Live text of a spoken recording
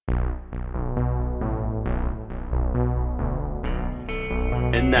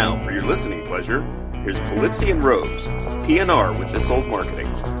And now, for your listening pleasure, here's Polizzi and Rose, PNR with This Old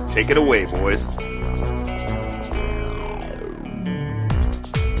Marketing. Take it away, boys.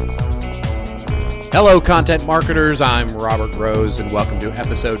 Hello, content marketers. I'm Robert Rose, and welcome to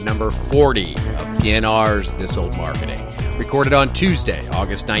episode number 40 of PNR's This Old Marketing, recorded on Tuesday,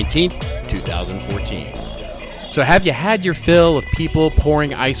 August 19th, 2014. So have you had your fill of people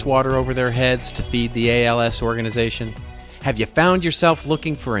pouring ice water over their heads to feed the ALS organization? Have you found yourself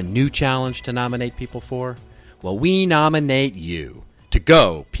looking for a new challenge to nominate people for? Well, we nominate you to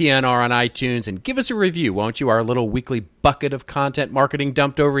go PNR on iTunes and give us a review, won't you? Our little weekly bucket of content marketing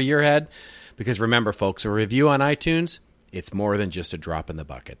dumped over your head. Because remember, folks, a review on iTunes, it's more than just a drop in the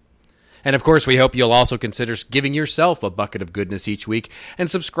bucket. And of course, we hope you'll also consider giving yourself a bucket of goodness each week and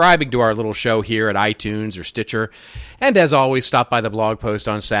subscribing to our little show here at iTunes or Stitcher. And as always, stop by the blog post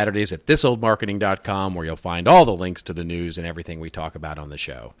on Saturdays at thisoldmarketing.com, where you'll find all the links to the news and everything we talk about on the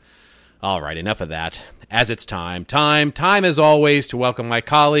show. All right, enough of that. As it's time as always, to welcome my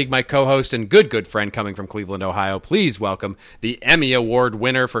colleague, my co-host, and good friend coming from Cleveland, Ohio. Please welcome the Emmy Award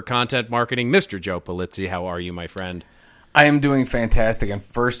winner for content marketing, Mr. Joe Polizzi. How are you, my friend? I am doing fantastic, and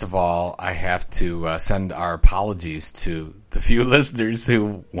first of all, I have to send our apologies to the few listeners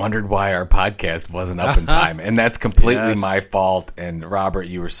who wondered why our podcast wasn't up in time, and that's completely my fault. And Robert,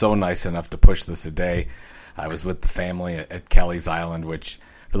 you were so nice enough to push this a day. I was with the family at Kelly's Island, which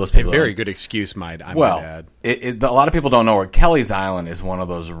for those people, a very good excuse, I might add. A lot of people don't know where Kelly's Island is. One of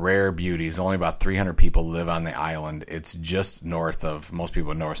those rare beauties. Only about 300 people live on the island. It's just north of, most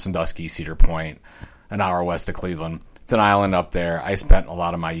people know, Sandusky, Cedar Point, an hour west of Cleveland. It's an island up there. I spent a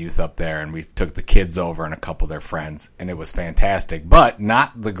lot of my youth up there, and we took the kids over and a couple of their friends, and it was fantastic, but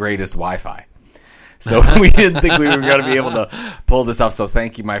not the greatest Wi-Fi. So we didn't think we were going to be able to pull this off. So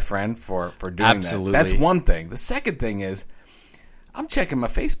thank you, my friend, for doing Absolutely. that. That's one thing. The second thing is, I'm checking my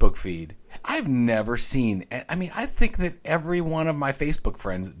Facebook feed. I've never seen, I think that every one of my Facebook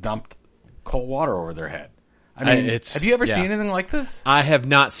friends dumped cold water over their head. Have you ever seen anything like this? I have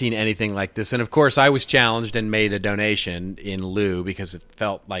not seen anything like this. And, of course, I was challenged and made a donation in lieu because it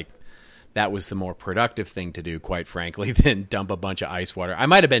felt like that was the more productive thing to do, quite frankly, than dump a bunch of ice water. I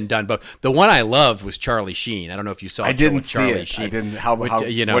might have been done both. The one I loved was Charlie Sheen. I don't know if you saw I didn't see Charlie it. Sheen. I didn't. What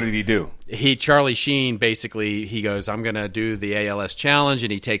did he do? Charlie Sheen, basically, he goes, I'm going to do the ALS challenge,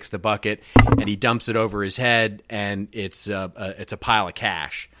 and he takes the bucket, and he dumps it over his head, and it's a pile of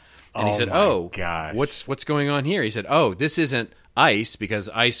cash. And he said, gosh. what's going on here? He said, this isn't ice because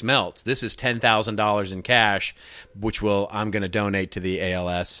ice melts. This is $10,000 in cash, which I'm going to donate to the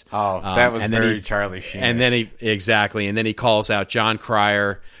ALS. That was very Charlie Sheen. And then he calls out John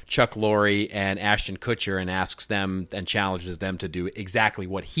Cryer, Chuck Lorre, and Ashton Kutcher and asks them and challenges them to do exactly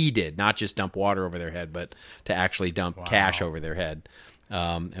what he did, not just dump water over their head, but to actually dump cash over their head.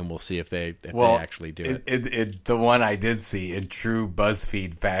 And we'll see if they actually do it. The one I did see in true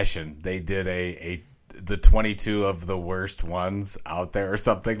BuzzFeed fashion, they did the 22 of the worst ones out there or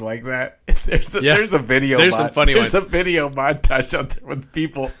something like that. There's a video. There's some funny ones. There's a video montage out there with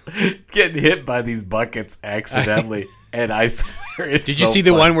people getting hit by these buckets accidentally. And I swear it's Did you see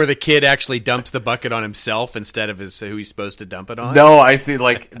the one where the kid actually dumps the bucket on himself instead of who he's supposed to dump it on? No, I see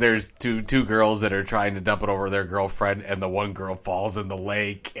there's two girls that are trying to dump it over their girlfriend, and the one girl falls in the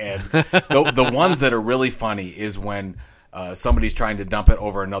lake. And the ones that are really funny is when somebody's trying to dump it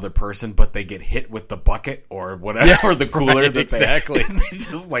over another person, but they get hit with the bucket or whatever, or the cooler. Right, exactly. They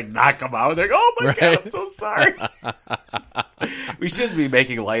just knock them out. They're like, oh my God, I'm so sorry. We shouldn't be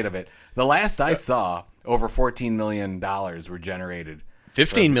making light of it. The last I saw, over $14 million were generated.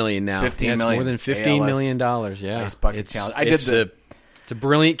 15 million now. 15 million. More than $15 million. Yeah. Ice bucket challenge. It's a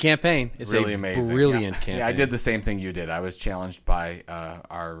brilliant campaign. It's really amazing. Amazing. Brilliant campaign. Yeah, I did the same thing you did. I was challenged by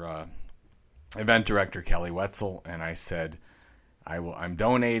our event director, Kelly Wetzel, and I said, I'm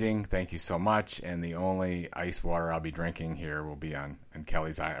donating. Thank you so much. And the only ice water I'll be drinking here will be on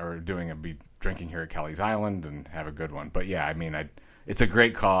Kelly's Island, or be drinking here at Kelly's Island, and have a good one. But yeah, it's a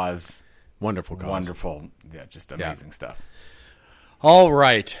great cause. Wonderful cause. Wonderful. Yeah, just amazing stuff. All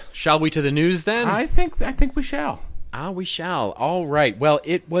right. Shall we to the news then? I think we shall. We shall. All right. Well,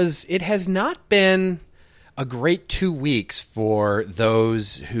 it has not been a great 2 weeks for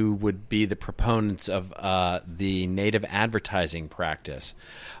those who would be the proponents of the native advertising practice.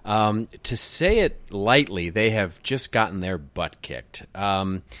 To say it lightly, they have just gotten their butt kicked.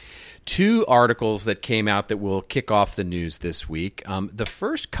 Two articles that came out that will kick off the news this week. The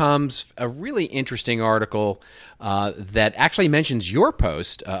first comes a really interesting article that actually mentions your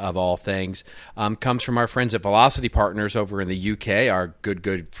post, of all things, comes from our friends at Velocity Partners over in the UK, our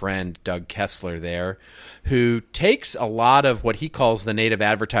good friend Doug Kessler there, who takes a lot of what he calls the native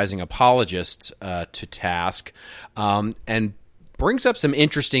advertising apologists to task, and brings up some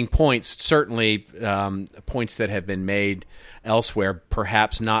interesting points, certainly points that have been made elsewhere,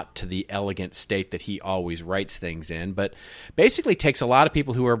 perhaps not to the elegant state that he always writes things in, but basically takes a lot of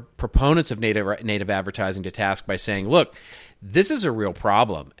people who are proponents of native advertising to task by saying, look, this is a real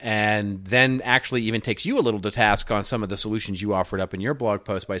problem, and then actually even takes you a little to task on some of the solutions you offered up in your blog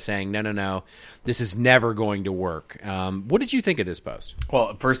post by saying, no, this is never going to work. What did you think of this post?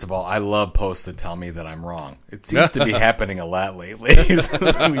 Well, first of all, I love posts that tell me that I'm wrong. It seems to be happening a lot lately. We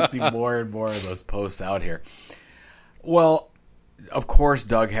see more and more of those posts out here. Well, of course,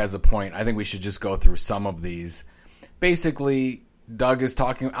 Doug has a point. I think we should just go through some of these. Basically, Doug is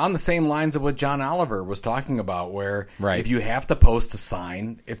talking on the same lines of what John Oliver was talking about, where if you have to post a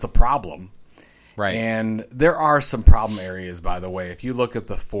sign, it's a problem. Right. And there are some problem areas, by the way. If you look at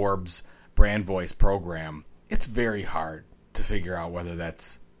the Forbes Brand Voice program, it's very hard to figure out whether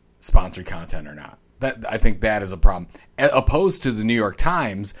that's sponsored content or not. I think that is a problem. Opposed to the New York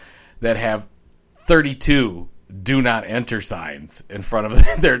Times that have 32 do not enter signs in front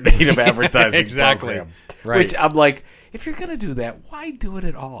of their native advertising program. Right. Which I'm like, if you're going to do that, why do it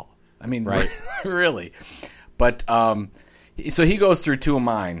at all? I mean, really. But so he goes through two of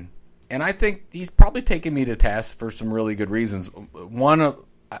mine, and I think he's probably taking me to task for some really good reasons. One,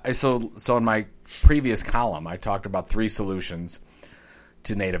 so in my previous column, I talked about 3 solutions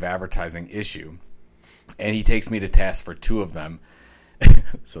to native advertising issue, and he takes me to task for 2 of them.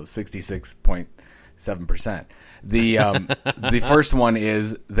 So 66.7%. The first one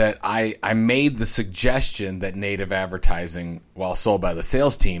is that I made the suggestion that native advertising, while sold by the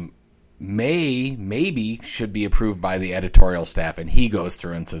sales team, maybe should be approved by the editorial staff, and he goes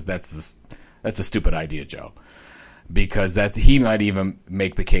through and says that's a stupid idea, Joe, because that he might even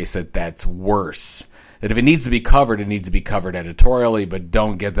make the case that that's worse. That if it needs to be covered, it needs to be covered editorially, but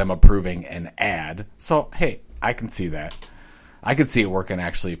don't get them approving an ad. So hey, I can see that. I could see it working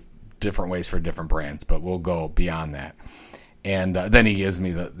actually different ways for different brands, but we'll go beyond that. And then he gives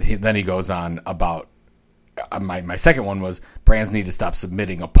me then he goes on about my second one was brands need to stop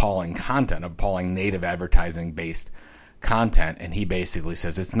submitting appalling native advertising based content. And he basically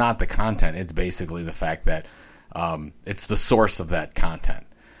says it's not the content, it's basically the fact that it's the source of that content.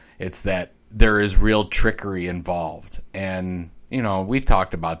 It's that there is real trickery involved. And we've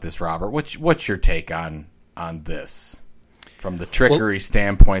talked about this, Robert. What's your take on this? From the trickery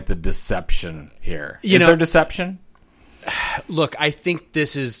standpoint, the deception here. Is there deception? Look, I think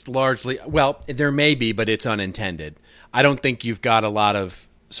this is largely, there may be, but it's unintended. I don't think you've got a lot of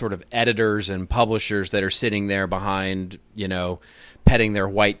sort of editors and publishers that are sitting there behind, petting their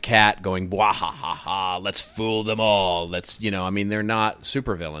white cat going, wah, ha, ha, ha, let's fool them all. They're not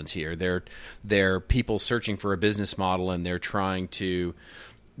supervillains here. They're people searching for a business model, and they're trying to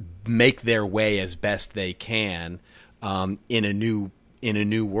make their way as best they can in a new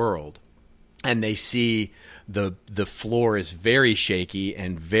world, and they see the floor is very shaky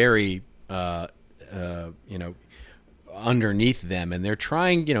and very underneath them, and they're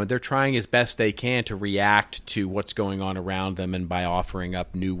trying as best they can to react to what's going on around them, and by offering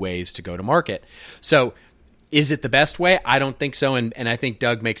up new ways to go to market. So is it the best way? I don't think so, and I think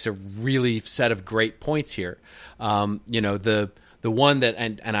Doug makes a really set of great points here. The one that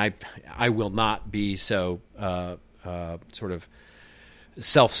and I will not be so sort of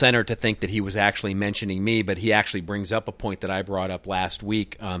self-centered to think that he was actually mentioning me, but he actually brings up a point that I brought up last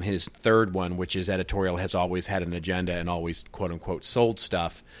week, his third one, which is editorial has always had an agenda and always, quote-unquote, sold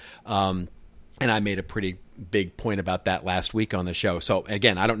stuff. And I made a pretty big point about that last week on the show. So,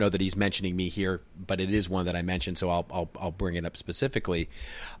 again, I don't know that he's mentioning me here, but it is one that I mentioned, so I'll bring it up specifically,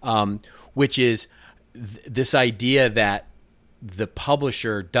 which is this idea that the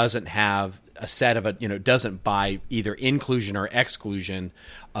publisher doesn't have a set of doesn't buy either inclusion or exclusion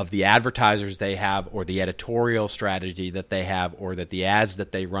of the advertisers they have, or the editorial strategy that they have, or that the ads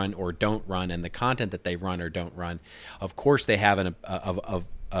that they run or don't run, and the content that they run or don't run. Of course, they have an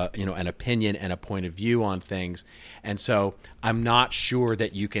opinion and a point of view on things, and so I'm not sure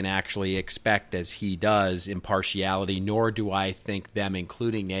that you can actually expect, as he does, impartiality. Nor do I think them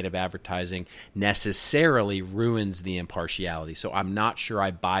including native advertising necessarily ruins the impartiality. So I'm not sure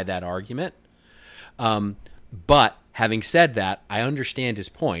I buy that argument. But having said that, I understand his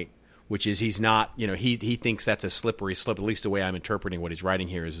point, which is he's not, he thinks that's a slippery slope. At least the way I'm interpreting what he's writing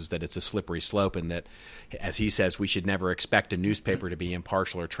here is that it's a slippery slope, and that, as he says, we should never expect a newspaper to be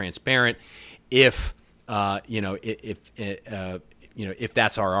impartial or transparent if if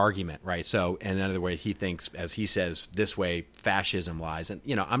that's our argument, right? So, and another way he thinks, as he says, this way fascism lies. And,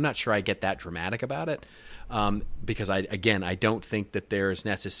 I'm not sure I get that dramatic about it because, I don't think that there's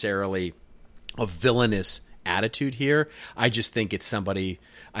necessarily a villainous attitude here. I just think it's somebody,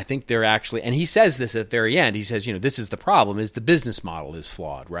 I think they're actually, and he says this at the very end, he says, this is the problem, is the business model is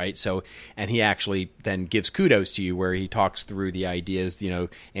flawed, right? So, and he actually then gives kudos to you where he talks through the ideas,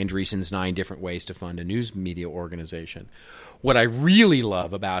 Andreessen's 9 different ways to fund a news media organization. What I really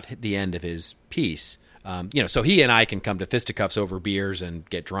love about the end of his piece, so he and I can come to fisticuffs over beers and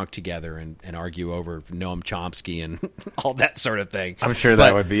get drunk together and argue over Noam Chomsky and all that sort of thing. I'm sure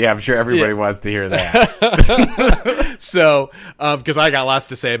that would be, I'm sure everybody wants to hear that. So, because I got lots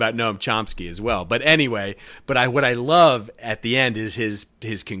to say about Noam Chomsky as well. But anyway, what I love at the end is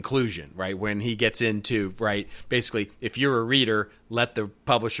his conclusion, right? When he gets into, right, basically, if you're a reader, let the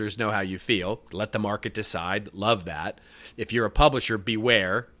publishers know how you feel. Let the market decide. Love that. If you're a publisher,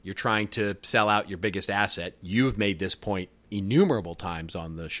 beware. You're trying to sell out your biggest asset. You've made this point innumerable times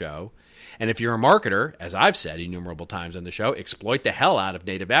on the show. And if you're a marketer, as I've said innumerable times on the show, exploit the hell out of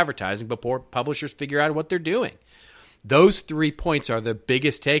native advertising before publishers figure out what they're doing. Those 3 points are the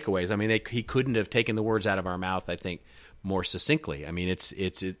biggest takeaways. I mean, he couldn't have taken the words out of our mouth, I think, more succinctly. I mean,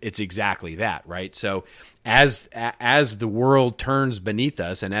 it's exactly that, right? So as the world turns beneath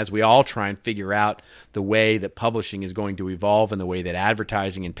us and as we all try and figure out the way that publishing is going to evolve and the way that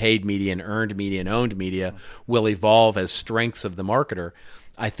advertising and paid media and earned media and owned media will evolve as strengths of the marketer,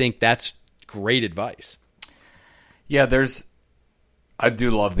 I think that's great advice. Yeah, I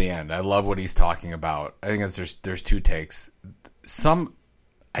do love the end. I love what he's talking about. I think there's 2 takes.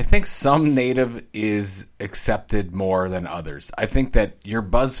 I think some native is accepted more than others. I think that your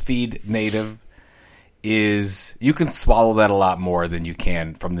BuzzFeed native you can swallow that a lot more than you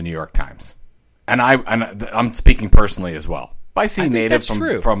can from the New York Times. And I'm speaking personally as well. If I see native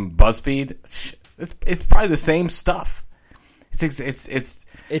from BuzzFeed, it's probably the same stuff.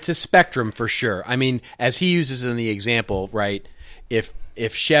 It's a spectrum for sure. I mean, as he uses in the example, right?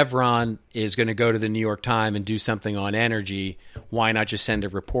 If Chevron is going to go to the New York Times and do something on energy, why not just send a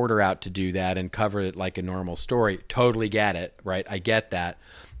reporter out to do that and cover it like a normal story? Totally get it, right? I get that.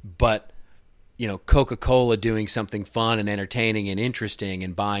 But, Coca-Cola doing something fun and entertaining and interesting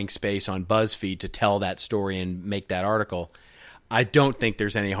and buying space on BuzzFeed to tell that story and make that article, I don't think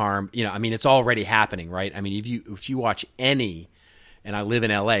there's any harm. It's already happening, right? I mean, if you watch any, and I live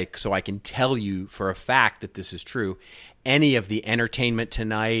in LA, so I can tell you for a fact that this is true, any of the Entertainment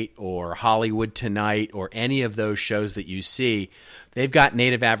Tonight or Hollywood Tonight or any of those shows that you see, they've got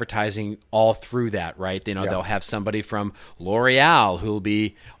native advertising all through that, right? They'll have somebody from L'Oreal who'll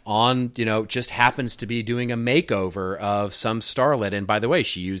be on, just happens to be doing a makeover of some starlet. And by the way,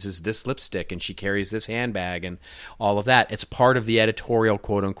 she uses this lipstick and she carries this handbag and all of that. It's part of the editorial,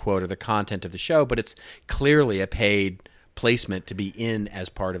 quote unquote, or the content of the show, but it's clearly a paid placement to be in as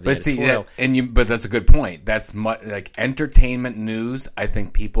part of the editorial. But that's a good point. That's like entertainment news. I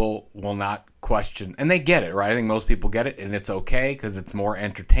think people will not question, and they get it, right? I think most people get it, and it's okay because it's more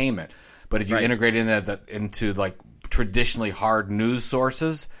entertainment. But if you integrate into like traditionally hard news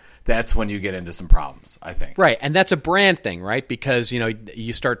sources, that's when you get into some problems, I think. Right, and that's a brand thing, right? Because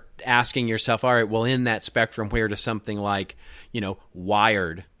you start asking yourself, all right, well, in that spectrum, where does something like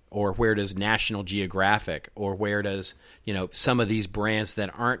Wired, or where does National Geographic, or where does, some of these brands that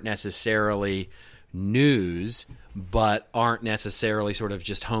aren't necessarily news, but aren't necessarily sort of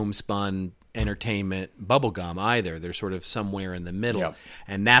just homespun entertainment bubblegum either. They're sort of somewhere in the middle. Yep.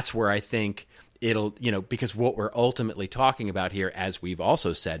 And that's where I think it'll, because what we're ultimately talking about here, as we've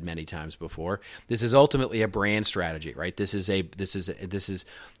also said many times before, this is ultimately a brand strategy, right? This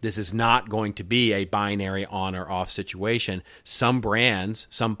is not going to be a binary on or off situation. Some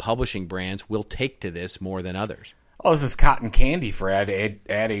publishing brands will take to this more than others. Oh, this is cotton candy for ad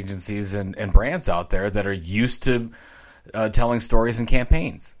agencies and brands out there that are used to telling stories and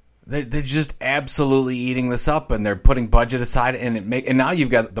campaigns. They're just absolutely eating this up, and they're putting budget aside, and now you've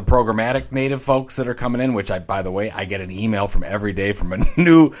got the programmatic native folks that are coming in. Which by the way, I get an email from every day from a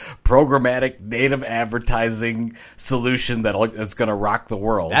new programmatic native advertising solution that's going to rock the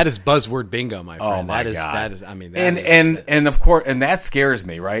world. That is buzzword bingo, my friend. Oh my God! And of course, and that scares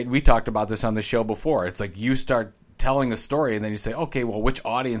me. Right? We talked about this on the show before. It's like you start telling a story, and then you say, okay, well, which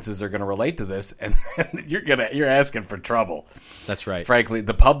audiences are going to relate to this? And you're asking for trouble. That's right. Frankly,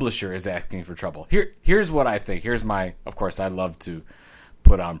 the publisher is asking for trouble. Here's what I think. Of course, I love to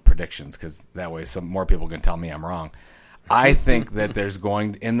put on predictions because that way some more people can tell me I'm wrong. I think that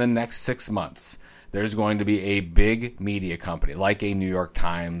in the next 6 months, there's going to be a big media company like a New York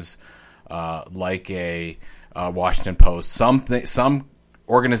Times, like a Washington Post, some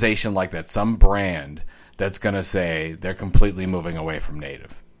organization like that, some brand that's going to say they're completely moving away from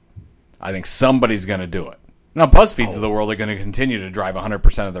native. I think somebody's going to do it. Now, BuzzFeeds of the world are going to continue to drive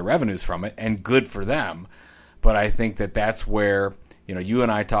 100% of their revenues from it, and good for them. But I think that's where, you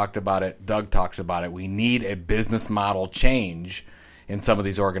and I talked about it, Doug talks about it. We need a business model change in some of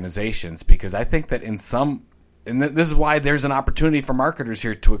these organizations, because I think that and this is why there's an opportunity for marketers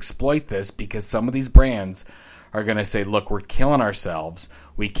here to exploit this, because some of these brands are going to say, look, we're killing ourselves.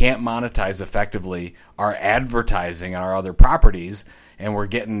 We can't monetize effectively our advertising on our other properties, and we're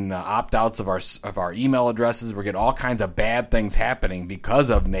getting opt-outs of our email addresses. We're getting all kinds of bad things happening because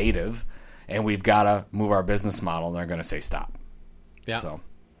of native, and we've got to move our business model, and they're going to say stop. Yeah. So,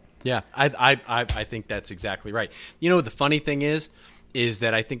 yeah, I think that's exactly right. The funny thing is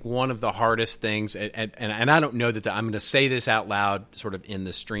that I think one of the hardest things, and I don't know that I'm going to say this out loud sort of in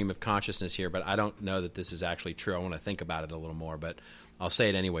the stream of consciousness here, but I don't know that this is actually true. I want to think about it a little more, but I'll say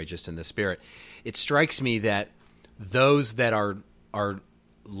it anyway, just in the spirit. It strikes me that those that are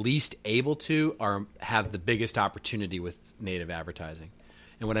least able to have the biggest opportunity with native advertising.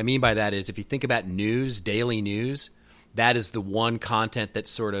 And what I mean by that is, if you think about news, daily news, that is the one content that's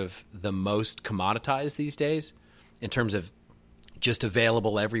sort of the most commoditized these days in terms of just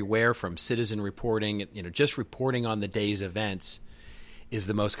available everywhere, from citizen reporting. Just reporting on the day's events is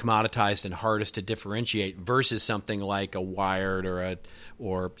the most commoditized and hardest to differentiate versus something like a Wired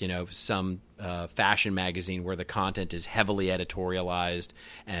or some fashion magazine where the content is heavily editorialized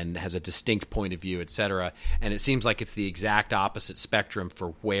and has a distinct point of view, et cetera. And it seems like it's the exact opposite spectrum for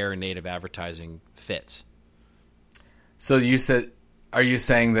where native advertising fits. So are you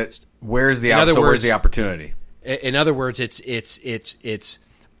saying that where's the opportunity? In other words, it's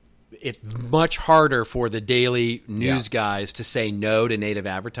much harder for the daily news guys to say no to native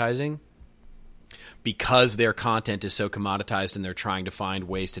advertising because their content is so commoditized, and they're trying to find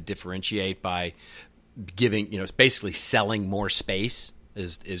ways to differentiate by giving, it's basically selling more space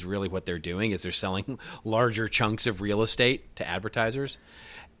is really what they're doing, is they're selling larger chunks of real estate to advertisers.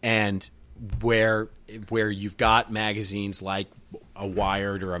 And where you've got magazines like a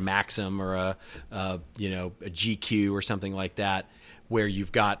Wired or a Maxim or a GQ or something like that, where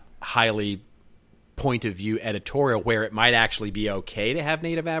you've got highly point of view editorial, where it might actually be okay to have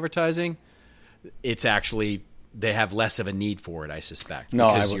native advertising, it's actually they have less of a need for it, I suspect.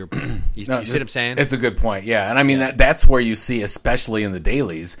 No, you see what I'm saying? It's a good point. Yeah, and I mean that's where you see, especially in the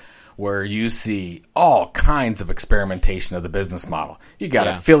dailies, where you see all kinds of experimentation of the business model. You got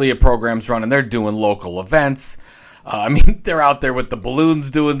affiliate programs running. They're doing local events. They're out there with the balloons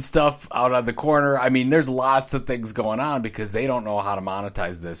doing stuff out on the corner. There's lots of things going on because they don't know how to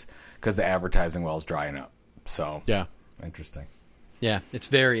monetize this because the advertising well is drying up. So, interesting. Yeah, it's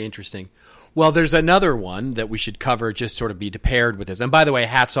very interesting. Well, there's another one that we should cover, just sort of be paired with this. And by the way,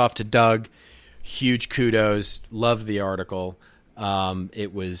 hats off to Doug. Huge kudos. Love the article.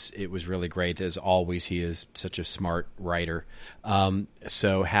 It was really great. As always, he is such a smart writer.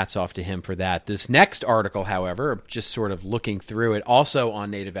 So hats off to him for that. This next article, however, just sort of looking through it, also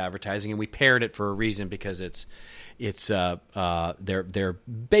on native advertising, and we paired it for a reason, because they're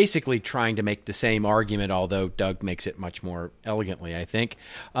basically trying to make the same argument, although Doug makes it much more elegantly, I think,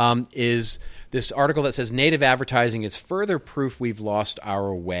 is this article that says native advertising is further proof we've lost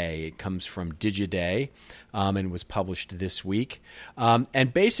our way. It comes from Digiday and was published this week,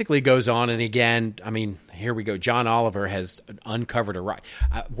 and basically goes on. And again, here we go. John Oliver has uncovered a rock.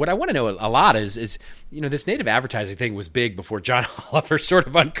 What I want to know a lot is this native advertising thing was big before John Oliver sort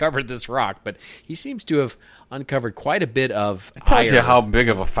of uncovered this rock, but he seems to have uncovered quite a bit of. It tells you how big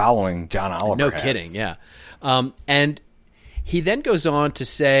of a following John Oliver has. No kidding, yeah. And he then goes on to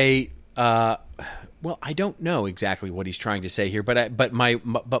say, well, I don't know exactly what he's trying to say here, but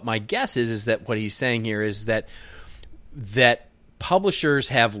my guess is that what he's saying here is that publishers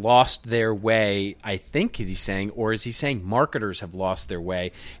have lost their way. I think he's saying, or is he saying marketers have lost their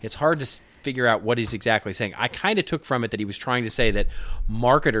way? It's hard to figure out what he's exactly saying. I kind of took from it that he was trying to say that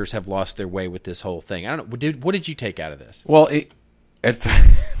marketers have lost their way with this whole thing. I don't know. What did you take out of this? Well,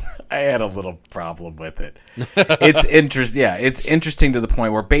 I had a little problem with it. It's it's interesting to the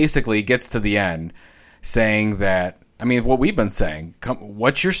point where basically it gets to the end saying that, what we've been saying,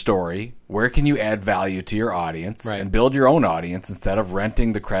 what's your story? Where can you add value to your audience and build your own audience instead of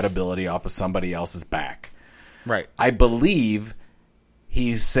renting the credibility off of somebody else's back? Right. I believe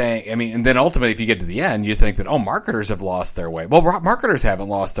he's saying, and then ultimately if you get to the end, you think that, marketers have lost their way. Well, marketers haven't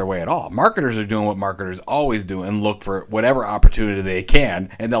lost their way at all. Marketers are doing what marketers always do and look for whatever opportunity they can,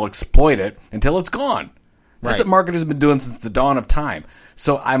 and they'll exploit it until it's gone. That's Right. what marketers have been doing since the dawn of time.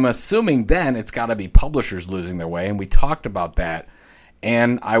 So I'm assuming then it's got to be publishers losing their way, and we talked about that.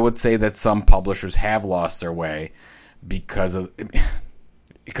 And I would say that some publishers have lost their way because of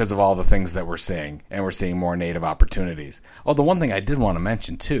all the things that we're seeing, and we're seeing more native opportunities. Oh, the one thing I did want to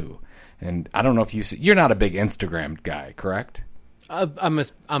mention too, and I don't know if you're not a big Instagram guy, correct? I'm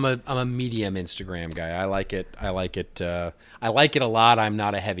a medium Instagram guy. I like it. I like it a lot. I'm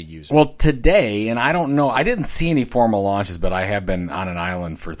not a heavy user. Well, today, and I don't know, I didn't see any formal launches, but I have been on an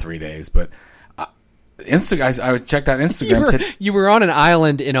island for 3 days. But I checked out Instagram. You were on an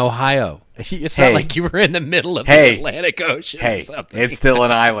island in Ohio. It's not like you were in the middle of the Atlantic Ocean or something. It's still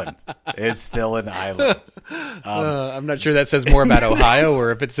an island. It's still an island. I'm not sure that says more about Ohio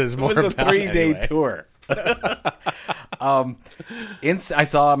or if it says more about it was a 3-day tour. I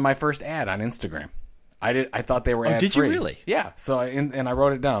saw my first ad on Instagram. I thought they were ad free. Did you really? Yeah. So I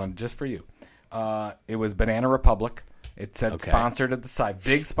wrote it down just for you. It was Banana Republic. It said sponsored at the side,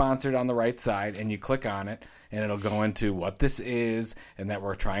 big sponsored on the right side, and you click on it, and it'll go into what this is, and that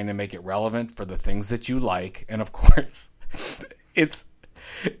we're trying to make it relevant for the things that you like. And of course, it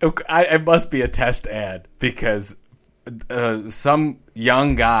must be a test ad because some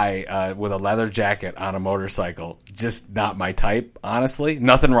young guy with a leather jacket on a motorcycle, just not my type, honestly.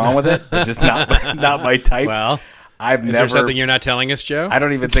 Nothing wrong with it, but just not my type. Well, is there something you're not telling us, Joe? I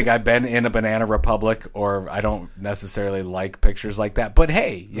don't even think I've been in a Banana Republic, or I don't necessarily like pictures like that. But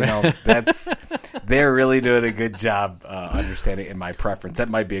hey, they're really doing a good job understanding in my preference. That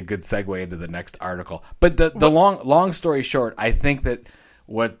might be a good segue into the next article. But the long story short, I think that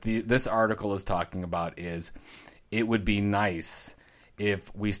what this article is talking about is it would be nice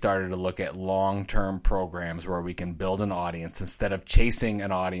if we started to look at long-term programs where we can build an audience instead of chasing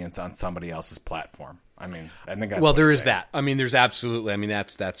an audience on somebody else's platform. I mean, I think that's there is that. I mean, there's absolutely. I mean,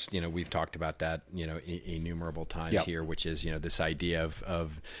 that's we've talked about that innumerable times here, which is this idea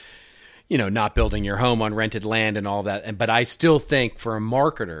of not building your home on rented land and all that. But I still think for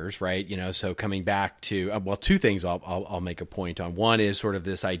marketers, right? So coming back to two things I'll make a point on. One is sort of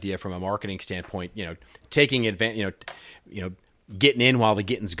this idea from a marketing standpoint, taking advantage, getting in while the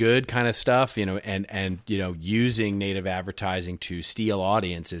getting's good kind of stuff, and using native advertising to steal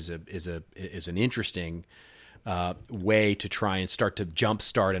audience is an interesting way to try and start to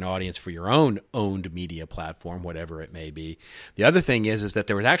jumpstart an audience for your own owned media platform, whatever it may be. The other thing is that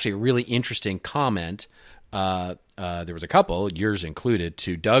there was actually a really interesting comment. There was a couple, yours included,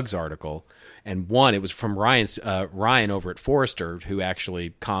 to Doug's article. And one, it was from Ryan over at Forrester, who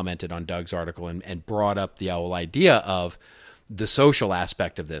actually commented on Doug's article and brought up the whole idea of the social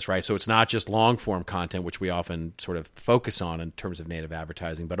aspect of this, right? So it's not just long form content, which we often sort of focus on in terms of native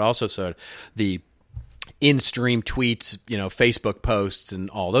advertising, but also sort of the in-stream tweets, Facebook posts and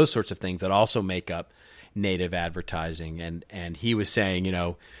all those sorts of things that also make up native advertising. And he was saying, he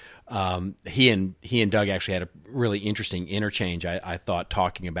and Doug actually had a really interesting interchange, I thought,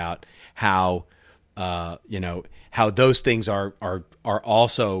 talking about how those things are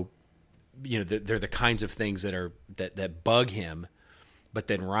also, they're the kinds of things that bug him. But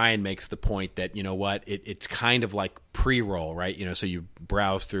then Ryan makes the point that, it's kind of like pre-roll, right? So you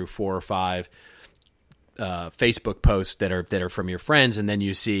browse through 4 or 5 Facebook posts that are from your friends, and then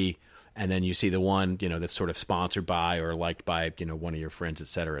you see the one, that's sort of sponsored by or liked by, one of your friends, et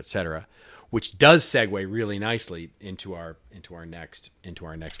cetera, which does segue really nicely into our next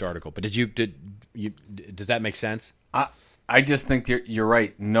article. But does that make sense? I just think you're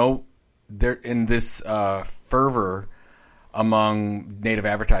right. No, there in this fervor among native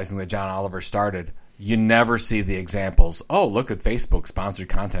advertising that John Oliver started, you never see the examples. Oh, look at Facebook sponsored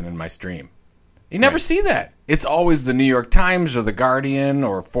content in my stream. You never see that. It's always the New York Times or the Guardian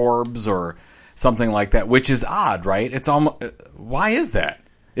or Forbes or something like that, which is odd, right? It's almost. Why is that?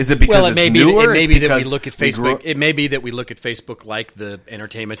 Is it because it's newer? It may be that we look at Facebook. It may be that we look at Facebook like the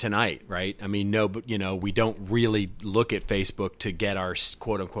Entertainment Tonight, right? I mean, no, but we don't really look at Facebook to get our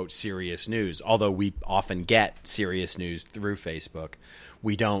quote unquote serious news. Although we often get serious news through Facebook,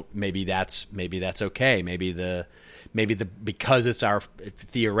 we don't. Maybe that's okay. Maybe because it's our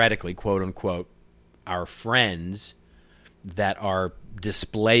theoretically quote unquote our friends that are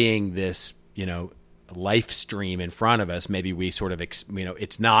displaying this, life stream in front of us. Maybe we sort of,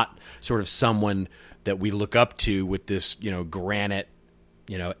 it's not sort of someone that we look up to with this, granite,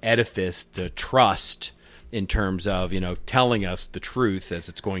 edifice to trust in terms of, telling us the truth as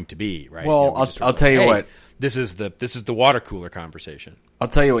it's going to be, right? Well, I'll tell you what. This is the water cooler conversation. I'll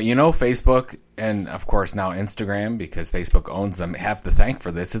tell you what, Facebook and, of course, now Instagram, because Facebook owns them, have to thank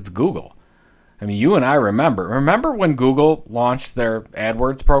for this. It's Google. I mean, you and I remember when Google launched their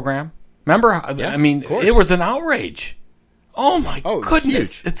AdWords program? Remember? Yeah, I mean, it was an outrage. Oh my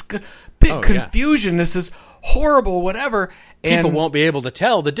goodness! It's big confusion. This is horrible. Whatever. And people won't be able to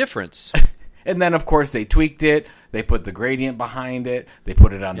tell the difference. And then, of course, they tweaked it. They put the gradient behind it. They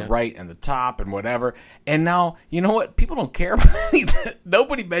put it on the right and the top and whatever. And now, you know what? People don't care about any of that.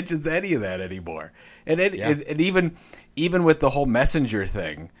 Nobody mentions any of that anymore. And even with the whole Messenger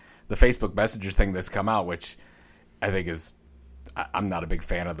thing, the Facebook Messenger thing that's come out, which I think is, I'm not a big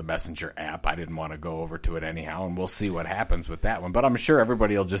fan of the Messenger app. I didn't want to go over to it anyhow, and we'll see what happens with that one. But I'm sure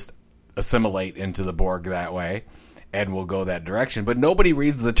everybody will just assimilate into the Borg that way. And we'll go that direction, but nobody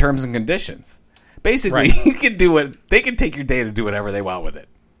reads the terms and conditions. Basically, you can they can take your data and do whatever they want with it.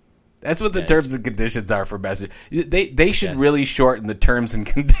 That's what the terms and conditions are for message. They should really shorten the terms and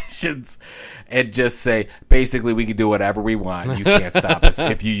conditions and just say, basically, we can do whatever we want. You can't stop us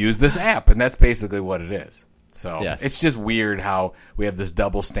if you use this app, and that's basically what it is. So it's just weird how we have this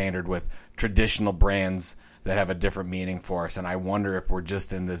double standard with traditional brands that have a different meaning for us, and I wonder if we're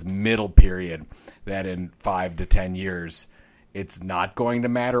just in this middle period that in 5 to 10 years it's not going to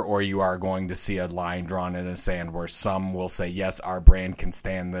matter, or you are going to see a line drawn in the sand where some will say, yes, our brand can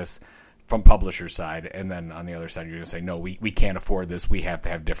stand this from publisher side, and then on the other side you're going to say, no, we can't afford this, we have to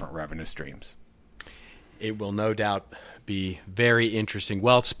have different revenue streams. It will no doubt be very interesting.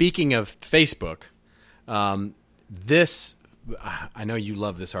 Well, speaking of Facebook, I know you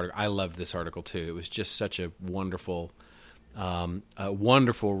love this article. I loved this article too. It was just such a wonderful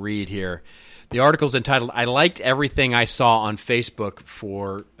read here. The article's entitled, "I liked everything I saw on Facebook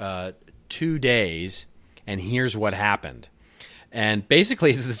for 2 days, and here's what happened." And basically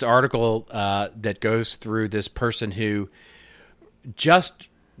it's this article that goes through this person who just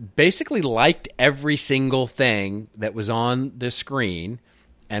basically liked every single thing that was on the screen.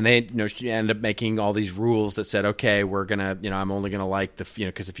 And they, she ended up making all these rules that said, okay, we're going to, I'm only going to like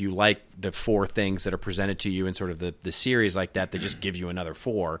because if you like the 4 things that are presented to you in sort of the series like that, they just give you another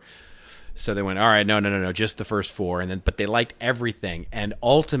 4. So they went, all right, no, just the first 4. But they liked everything. And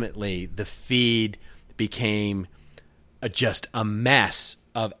ultimately the feed became just a mess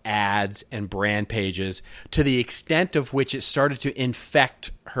of ads and brand pages, to the extent of which it started to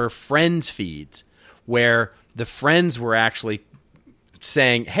infect her friends' feeds, where the friends were actually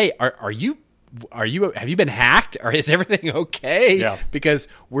saying, "Hey, have you been hacked? Or is everything okay?" Yeah. Because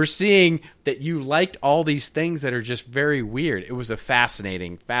we're seeing that you liked all these things that are just very weird. It was a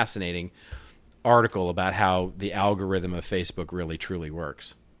fascinating article about how the algorithm of Facebook really truly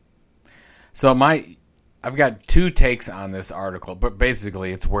works. So I've got 2 takes on this article, but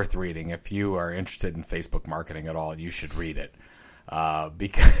basically it's worth reading. If you are interested in Facebook marketing at all, you should read it.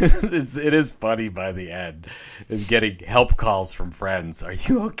 Because it is funny by the end. Is getting help calls from friends. Are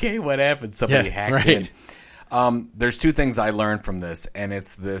you okay? What happened? Somebody hacked in. There's 2 things I learned from this, and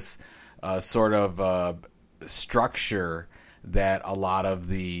it's this sort of structure that a lot of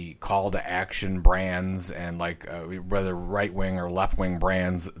the call to action brands and whether right wing or left wing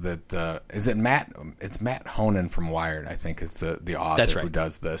brands that is it Matt? It's Matt Honan from Wired, I think, is the author who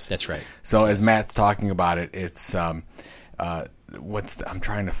does this. That's right. So as Matt's talking about it, it's I'm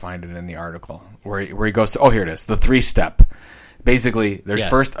trying to find it in the article where he goes to, here it is, the 3-step. Basically, there's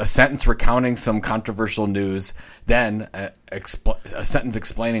first a sentence recounting some controversial news, then a sentence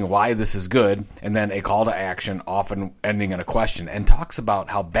explaining why this is good, and then a call to action, often ending in a question, and talks about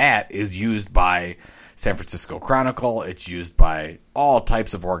how that is used by San Francisco Chronicle. It's used by all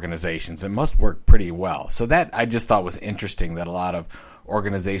types of organizations. It must work pretty well. So that I just thought was interesting that a lot of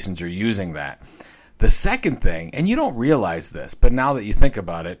organizations are using that. The second thing, and you don't realize this, but now that you think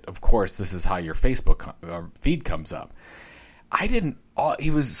about it, of course, this is how your Facebook feed comes up. As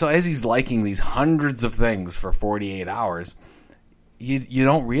he's liking these hundreds of things for 48 hours, you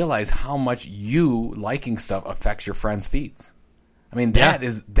don't realize how much you liking stuff affects your friends' feeds. I mean,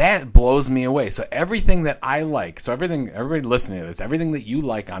 that blows me away. So everything that I like, everybody listening to this, everything that you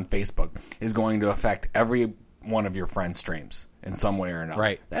like on Facebook is going to affect every one of your friends' streams in some way or another.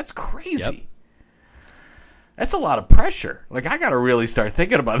 Right. That's crazy. Yep. That's a lot of pressure. I got to really start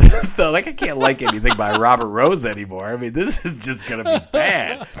thinking about this stuff. I can't like anything by Robert Rose anymore. I mean, this is just going to be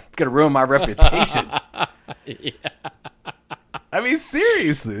bad. It's going to ruin my reputation. Yeah. I mean,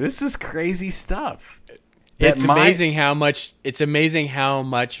 seriously, this is crazy stuff. It's amazing how much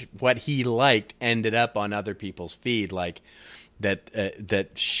what he liked ended up on other people's feed, that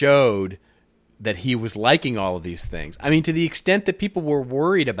showed that he was liking all of these things. I mean, to the extent that people were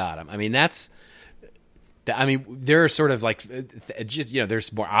worried about him. I mean, there are sort of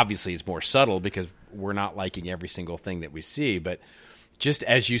there's more, obviously it's more subtle because we're not liking every single thing that we see, but just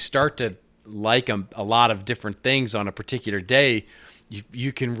as you start to like a lot of different things on a particular day,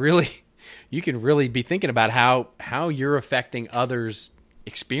 you can really, you can really be thinking about how you're affecting others'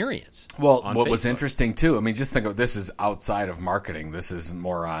 experience. Well, on what Facebook. was interesting too, I mean, just think of this is outside of marketing. This is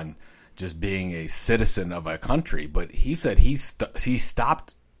more on just being a citizen of a country. But he said he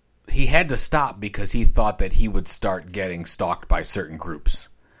stopped. He had to stop because he thought that he would start getting stalked by certain groups.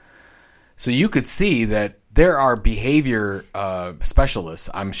 So you could see that there are behavior specialists,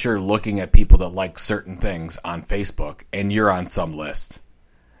 I'm sure, looking at people that like certain things on Facebook, and you're on some list.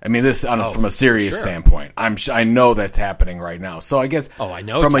 I mean, this from a serious standpoint. I know that's happening right now. So I guess I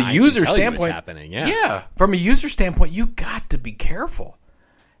know from a user standpoint, it's happening. Yeah, from a user standpoint, you got to be careful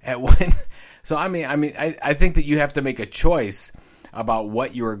at when. So I think that you have to make a choice about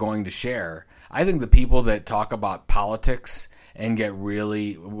what you are going to share. I think the people that talk about politics and get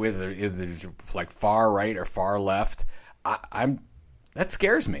really, whether it's like far right or far left, that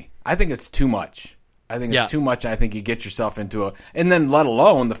scares me. I think it's too much. I think it's too much. I think you get yourself into and then let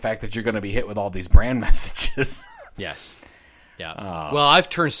alone the fact that you're going to be hit with all these brand messages. Yes. Yeah. Well, I've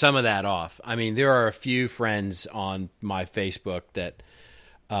turned some of that off. I mean, there are a few friends on my Facebook that,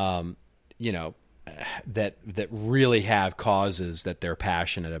 that really have causes that they're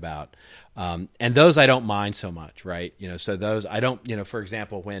passionate about. And those I don't mind so much, right? So those I don't, for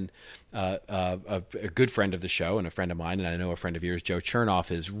example, when a good friend of the show and a friend of mine, and I know a friend of yours, Joe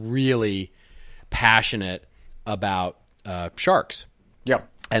Chernoff, is really passionate about sharks. Yep.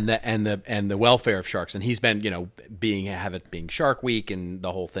 And the welfare of sharks, and he's been being Shark Week and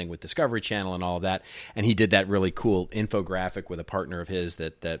the whole thing with Discovery Channel and all of that, and he did that really cool infographic with a partner of his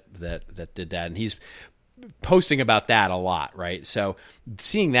that did that, and he's posting about that a lot, right? So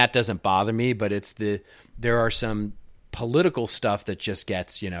seeing that doesn't bother me, but there are some political stuff that just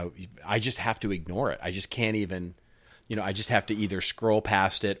gets I just have to ignore it. I just can't even I just have to either scroll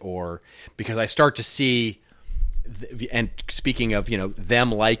past it or because I start to see. And speaking of,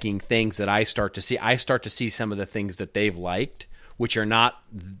 them liking things that I start to see some of the things that they've liked, which are not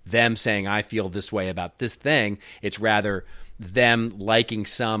them saying, I feel this way about this thing. It's rather them liking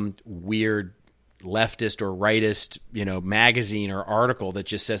some weird leftist or rightist, magazine or article that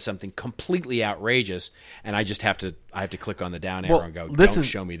just says something completely outrageous. And I have to click on the down arrow and go, don't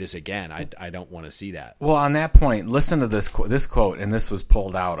show me this again. I don't want to see that. Well, on that point, listen to this quote, and this was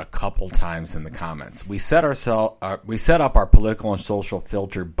pulled out a couple times in the comments. We set up our political and social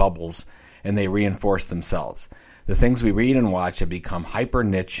filter bubbles, and they reinforce themselves. The things we read and watch have become hyper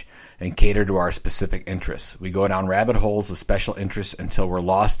niche and cater to our specific interests. We go down rabbit holes of special interests until we're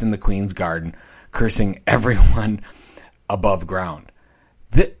lost in the Queen's Garden, cursing everyone above ground.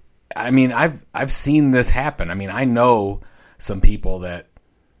 I've seen this happen. I mean, I know some people that,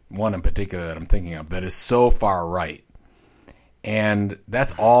 one in particular that I'm thinking of, that is so far right. And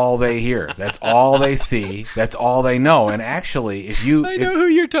that's all they hear. That's all they see. That's all they know. And actually, I know who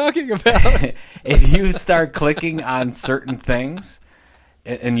you're talking about. If you start clicking on certain things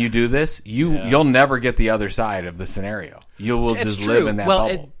and you do this, you'll never get the other side of the scenario. You will just live in that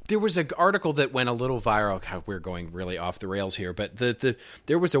bubble. There was an article that went a little viral. God, we're going really off the rails here, but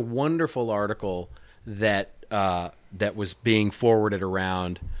there was a wonderful article that was being forwarded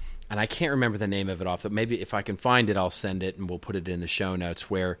around, and I can't remember the name of it off. But maybe if I can find it, I'll send it, and we'll put it in the show notes.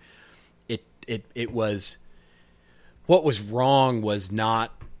 Where it was, what was wrong was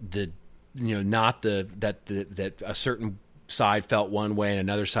not that a certain side felt one way and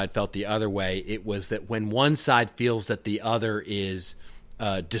another side felt the other way. It was that when one side feels that the other is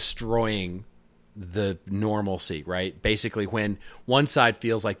destroying the normalcy, right? Basically, when one side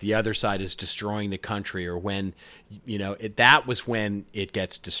feels like the other side is destroying the country, or when, that was when it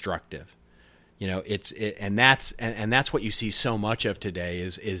gets destructive. And that's what you see so much of today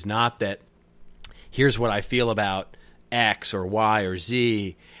is not that here's what I feel about X or Y or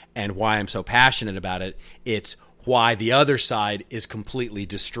Z and why I'm so passionate about it. It's why the other side is completely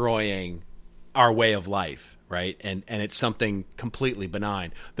destroying our way of life, right? And it's something completely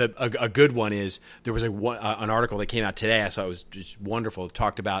benign. A good one is, there was an article that came out today, I thought it was just wonderful. It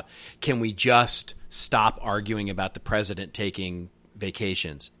talked about, can we just stop arguing about the president taking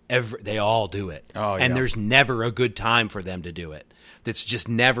vacations? They all do it. Oh, yeah. And there's never a good time for them to do it. It's just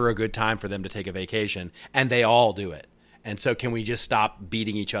never a good time for them to take a vacation, and they all do it. And so can we just stop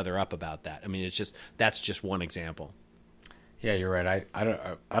beating each other up about that? I mean, that's just one example. Yeah, you're right. I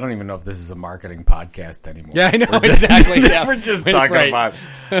don't even know if this is a marketing podcast anymore. Yeah, I know, exactly. We're just talking about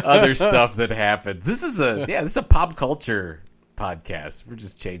other stuff that happens. This is a pop culture podcast. We're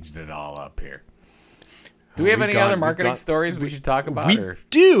just changing it all up here. Do we have any other marketing stories we should talk about? We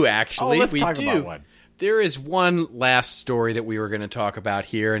do, actually. Let's talk about one. There is one last story that we were going to talk about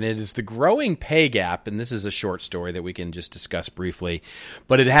here, and it is the growing pay gap. And this is a short story that we can just discuss briefly,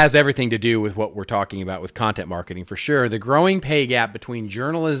 but it has everything to do with what we're talking about with content marketing for sure. The growing pay gap between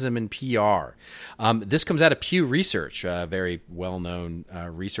journalism and PR. This comes out of Pew Research, a very well-known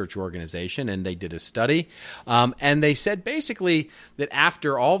research organization, and they did a study. And they said basically that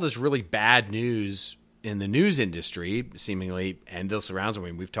after all this really bad news in the news industry, seemingly endless around. I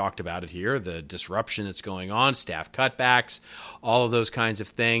mean, we've talked about it here, the disruption that's going on, staff cutbacks, all of those kinds of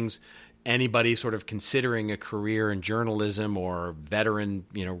things. Anybody sort of considering a career in journalism or veteran,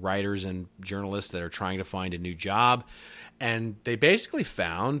 writers and journalists that are trying to find a new job. And they basically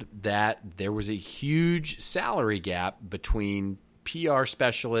found that there was a huge salary gap between PR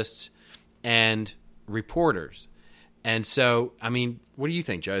specialists and reporters. And so, I mean, what do you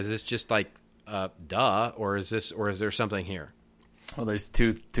think, Joe? Is this just like or is there something here? Well, there's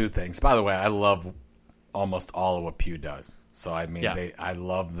two things. By the way, I love almost all of what Pew does. So I mean, I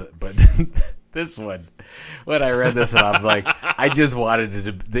love but this one, when I read this, and I'm like, I just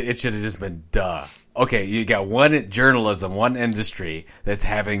wanted it should have just been duh. Okay, you got one industry that's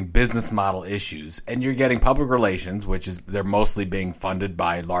having business model issues, and you're getting public relations, which is they're mostly being funded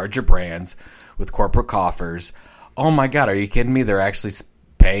by larger brands with corporate coffers. Oh my God, are you kidding me? They're actually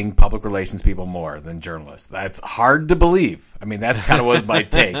paying public relations people more than journalists. That's hard to believe. I mean, that's kind of was my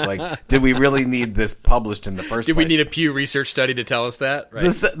take. Like, did we really need this published in the first place? Did we need a Pew Research study to tell us that? Right.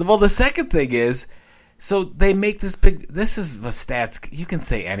 The second thing is, so they make this big, this is the stats. You can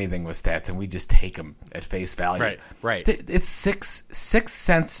say anything with stats, and we just take them at face value. Right. It's 6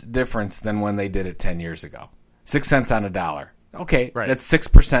 cents difference than when they did it 10 years ago. 6 cents on a dollar. Okay, right. That's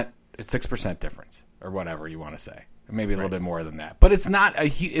 6%. It's 6% difference, or whatever you want to say. Maybe a little bit more than that, but it's not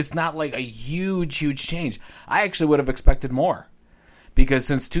like a huge change. I actually would have expected more, because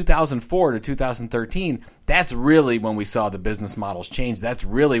since 2004 to 2013, that's really when we saw the business models change. That's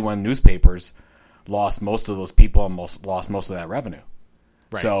really when newspapers lost most of those people and lost most of that revenue.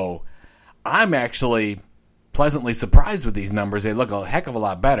 Right. So I'm actually pleasantly surprised with these numbers. They look a heck of a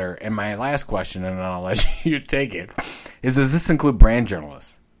lot better. And my last question, and I'll let you take it, is: does this include brand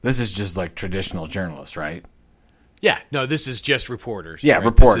journalists? This is just like traditional journalists, right? Yeah, no, this is just reporters. Yeah, right?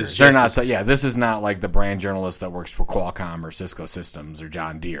 Reporters. They're not. This is not like the brand journalist that works for Qualcomm or Cisco Systems or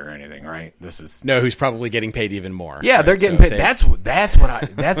John Deere or anything, right? This is who's probably getting paid even more. Yeah, right? They're getting paid. That's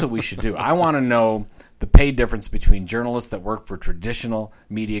what we should do. I want to know the pay difference between journalists that work for traditional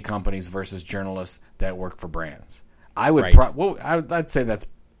media companies versus journalists that work for brands. I would. Right. I'd say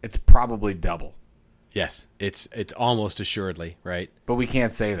it's probably double. Yes, it's almost assuredly right. But we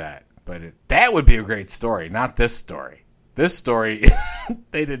can't say that. But that would be a great story, not this story. This story,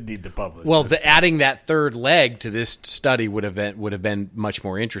 they didn't need to publish. Well, adding that third leg to this study would have been much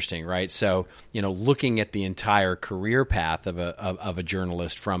more interesting, right? So, looking at the entire career path of a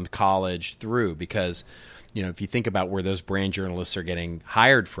journalist from college through, because, if you think about where those brand journalists are getting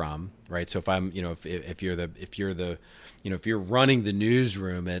hired from, right? So if I'm, if you're running the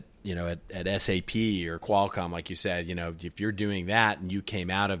newsroom at SAP or Qualcomm, like you said, if you're doing that and you came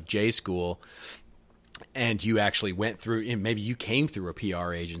out of J school and you actually went through, and maybe you came through a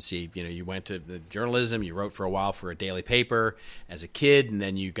PR agency, you went to the journalism, you wrote for a while for a daily paper as a kid, and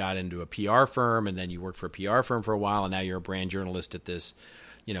then you got into a PR firm, and then you worked for a PR firm for a while, and now you're a brand journalist at this.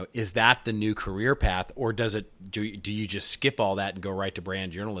 Is that the new career path, or do you just skip all that and go right to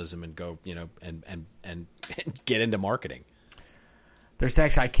brand journalism and go, and get into marketing? There's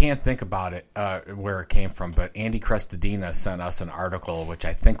actually, I can't think about it where it came from, but Andy Crestodina sent us an article which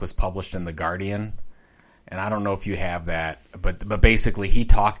I think was published in The Guardian, and I don't know if you have that, but basically he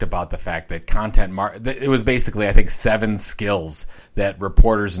talked about the fact that it was basically, I think, 7 skills that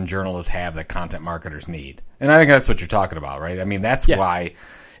reporters and journalists have that content marketers need. And I think that's what you're talking about, right? I mean, that's why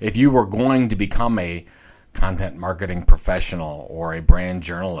if you were going to become a content marketing professional or a brand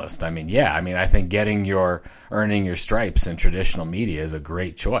journalist, I think earning your stripes in traditional media is a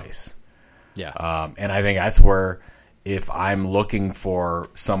great choice. Yeah. And I think that's where, if I'm looking for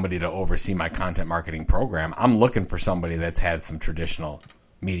somebody to oversee my content marketing program, I'm looking for somebody that's had some traditional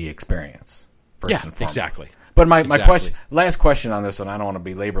media experience. First and foremost. Exactly. But my last question on this one, I don't want to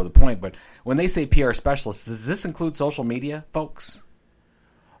belabor the point, but when they say PR specialists, does this include social media folks?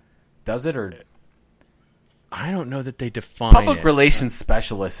 Does it, or? I don't know that they define Public relations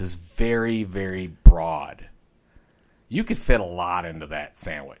specialist is very, very broad. You could fit a lot into that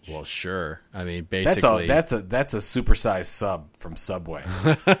sandwich. Well, sure. I mean, basically, that's a supersized sub from Subway.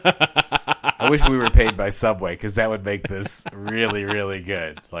 I wish we were paid by Subway because that would make this really, really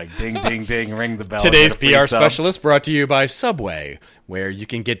good. Like ding, ding, ding, ring the bell. Today's PR specialist brought to you by Subway, where you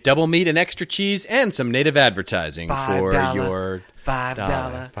can get double meat and extra cheese and some native advertising for your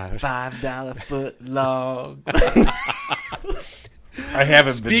 $5 foot longs. I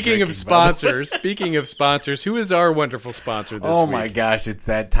haven't. Speaking of sponsors, who is our wonderful sponsor this week? Oh my gosh, it's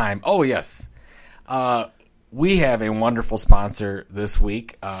that time. Oh yes, we have a wonderful sponsor this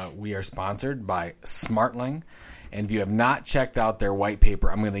week. We are sponsored by Smartling, and if you have not checked out their white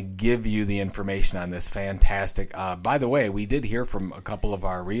paper, I'm going to give you the information on this. Fantastic. By the way, we did hear from a couple of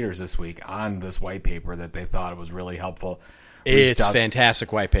our readers this week on this white paper that they thought it was really helpful. It's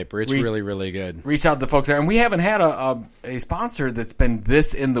fantastic white paper. It's really, really good. Reach out to the folks there. And we haven't had a sponsor that's been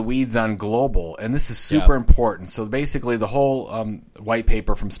this in the weeds on global, and this is super important. So basically the whole white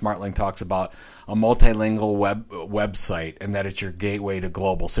paper from Smartling talks about a multilingual website and that it's your gateway to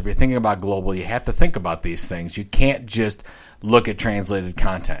global. So if you're thinking about global, you have to think about these things. You can't just look at translated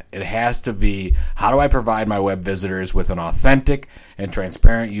content. It has to be, how do I provide my web visitors with an authentic and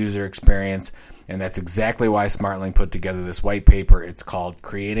transparent user experience? And that's exactly why Smartling put together this white paper. It's called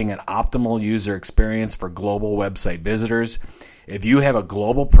Creating an Optimal User Experience for Global Website Visitors. If you have a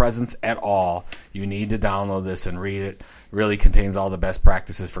global presence at all, you need to download this and read it. It really contains all the best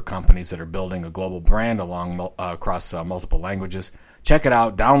practices for companies that are building a global brand across multiple languages. Check it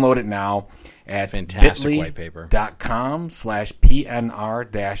out. Download it now at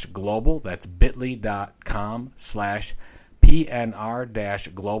bit.ly.com/PNR-global. That's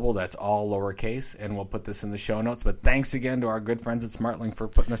bit.ly.com/PNR-global. That's all lowercase, and we'll put this in the show notes. But thanks again to our good friends at Smartling for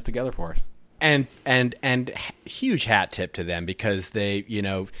putting this together for us. And huge hat tip to them, because they,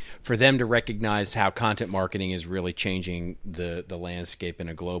 for them to recognize how content marketing is really changing the landscape in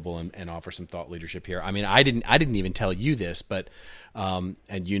a global and offer some thought leadership here. I mean, I didn't even tell you this, but and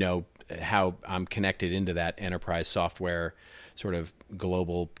how I'm connected into that enterprise software sort of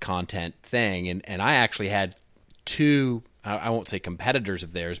global content thing, and I actually had two. I won't say competitors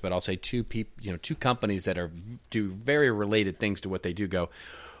of theirs, but I'll say two companies that do very related things to what they do. Go,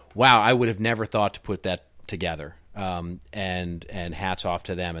 wow, I would have never thought to put that together. And hats off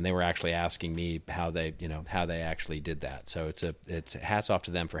to them. And they were actually asking me how they actually did that. So it's hats off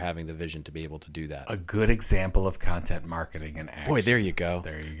to them for having the vision to be able to do that. A good example of content marketing in action. Boy, there you go.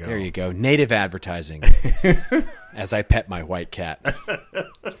 There you go. There you go. Native advertising. As I pet my white cat.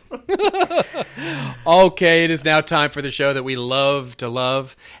 Okay, it is now time for the show that we love to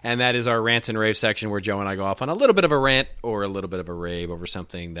love, and that is our rants and raves section, where Joe and I go off on a little bit of a rant or a little bit of a rave over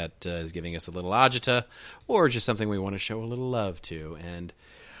something that is giving us a little agita, or just something we want to show a little love to. And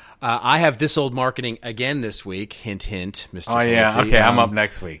I have This Old Marketing again this week. Hint, hint, Mr. Oh, yeah. Clancy. Okay, I'm up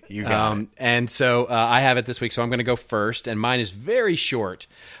next week. You got it. And so I have it this week, so I'm going to go first, and mine is very short.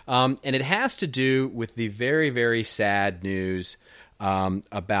 And it has to do with the very, very sad news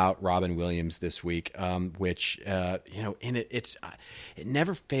about Robin Williams this week, which in it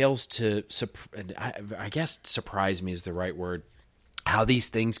never fails to I guess surprise me is the right word. How these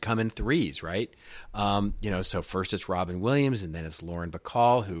things come in threes, right? So first it's Robin Williams, and then it's Lauren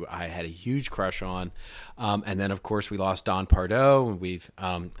Bacall, who I had a huge crush on, and then of course we lost Don Pardo, and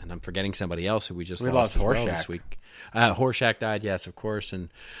and I'm forgetting somebody else who we lost Horshack this week. Horshack died, yes, of course, and.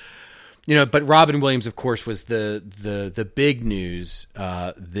 But Robin Williams, of course, was the big news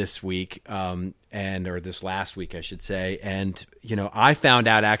this week, or this last week, I should say. And I found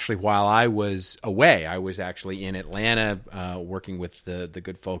out actually while I was away. I was actually in Atlanta working with the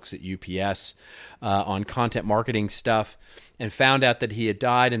good folks at UPS on content marketing stuff, and found out that he had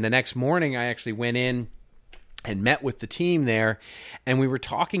died. And the next morning, I actually went in and met with the team there, and we were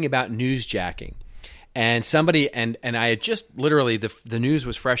talking about newsjacking. And somebody, and I had just literally, the news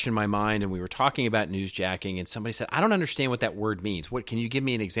was fresh in my mind, and we were talking about newsjacking, and somebody said, I don't understand what that word means. What, can you give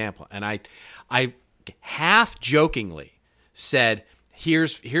me an example? And I half jokingly said,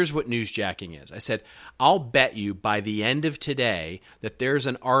 here's what newsjacking is. I said, I'll bet you by the end of today that there's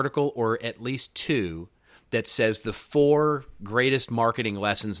an article, or at least two, that says the 4 greatest marketing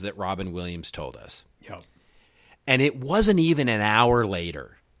lessons that Robin Williams told us. Yep. And it wasn't even an hour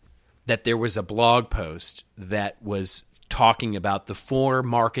later that there was a blog post that was talking about the 4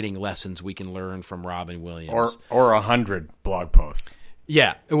 marketing lessons we can learn from Robin Williams. Or 100 blog posts.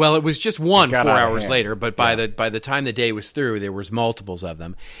 Yeah. Well, it was just one 4 hours hand. later, but by the time the day was through, there was multiples of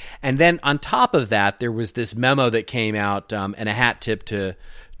them. And then on top of that, there was this memo that came out, and a hat tip to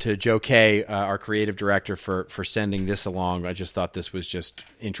Joe Kay, our creative director, for sending this along. I just thought this was just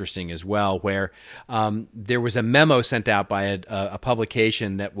interesting as well, where there was a memo sent out by a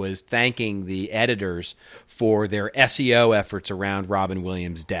publication that was thanking the editors for their SEO efforts around Robin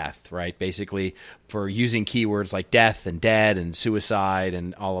Williams' death, right? Basically for using keywords like death and dead and suicide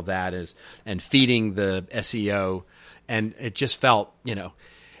and all of that and feeding the SEO. And it just felt,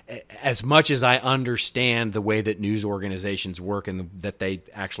 as much as I understand the way that news organizations work and that they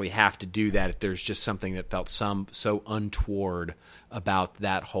actually have to do that, there's just something that felt so untoward about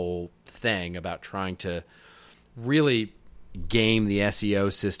that whole thing, about trying to really game the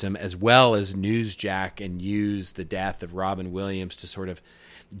SEO system as well as newsjack and use the death of Robin Williams to sort of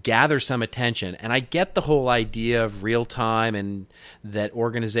gather some attention. And I get the whole idea of real time and that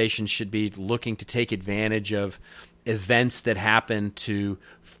organizations should be looking to take advantage of events that happen to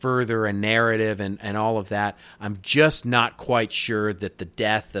further a narrative and all of that. I'm just not quite sure that the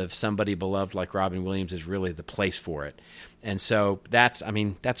death of somebody beloved like Robin Williams is really the place for it. And so that's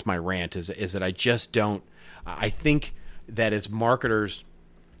my rant is that I just don't, I think that as marketers,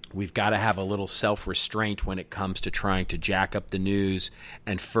 we've got to have a little self-restraint when it comes to trying to jack up the news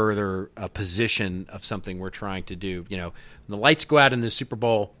and further a position of something we're trying to do. When the lights go out in the Super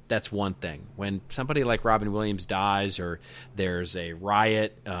Bowl, that's one thing. When somebody like Robin Williams dies, or there's a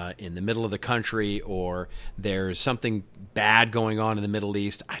riot in the middle of the country, or there's something bad going on in the Middle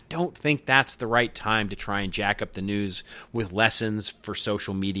East, I don't think that's the right time to try and jack up the news with lessons for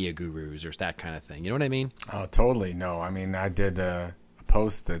social media gurus or that kind of thing. You know what I mean? Oh, totally. No, I did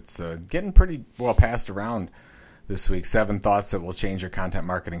post that's getting pretty well passed around this week. 7 thoughts that will change your content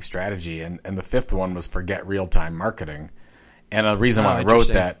marketing strategy, and the 5th one was forget real-time marketing. And the reason why I wrote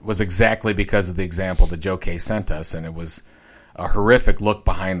that was exactly because of the example that Joe Kay sent us, and it was a horrific look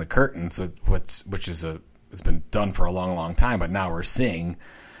behind the curtains, which has been done for a long, long time, but now we're seeing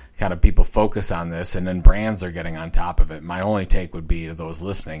kind of people focus on this, and then brands are getting on top of it. My only take would be to those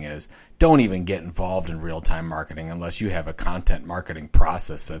listening is don't even get involved in real-time marketing unless you have a content marketing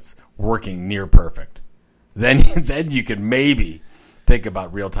process that's working near perfect. Then you can maybe think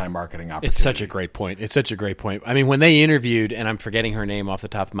about real-time marketing opportunities. It's such a great point. I mean, when they interviewed, and I'm forgetting her name off the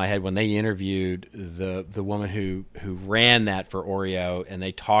top of my head, when they interviewed the woman who ran that for Oreo, and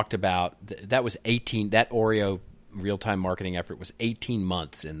they talked about that Oreo real-time marketing effort was 18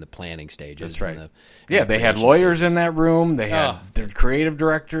 months in the planning stages. That's right. They had lawyers stages in that room. They had their creative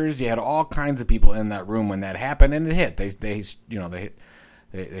directors. You had all kinds of people in that room when that happened, and it hit. They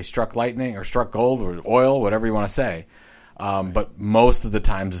struck lightning or struck gold or oil, whatever you want to say. But most of the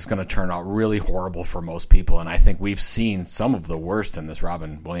times it's going to turn out really horrible for most people, and I think we've seen some of the worst in this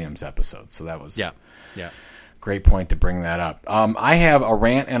Robin Williams episode. So that was great point to bring that up. I have a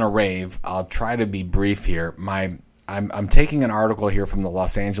rant and a rave. I'll try to be brief here. I'm taking an article here from the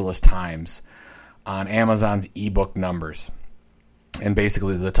Los Angeles Times on Amazon's ebook numbers. And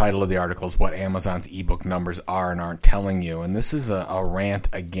basically the title of the article is what Amazon's ebook numbers are and aren't telling you. And this is a rant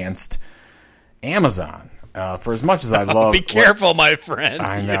against Amazon. For as much as I love... Be careful, my friend.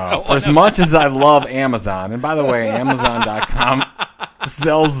 I know. For as much as I love Amazon, and by the way, Amazon.com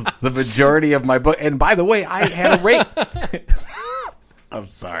sells the majority of my book. And by the way, I had a rave. I'm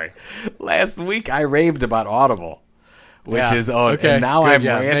sorry. Last week I raved about Audible, which is okay. And now I'm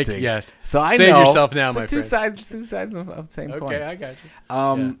ranting. So I Save know yourself now, my friend. Two sides of the same coin. Okay, I got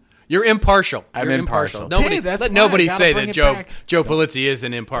you. You're impartial. I'm impartial. Let nobody say that Joe Polizzi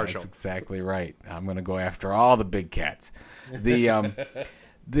isn't impartial. That's exactly right. I'm going to go after all the big cats.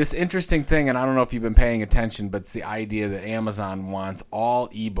 This interesting thing, and I don't know if you've been paying attention, but it's the idea that Amazon wants all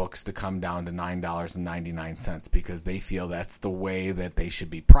ebooks to come down to $9.99 because they feel that's the way that they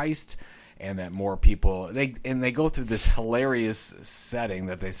should be priced, and that more people they go through this hilarious setting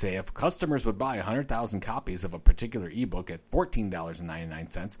that they say if customers would buy 100,000 copies of a particular ebook at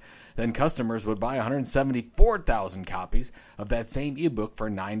 $14.99, then customers would buy 174,000 copies of that same ebook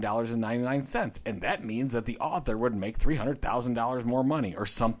for $9.99, and that means that the author would make $300,000 more money or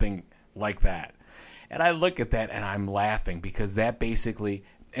something like that. And I look at that and I'm laughing because that basically,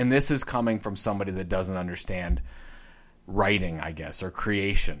 and this is coming from somebody that doesn't understand writing, I guess, or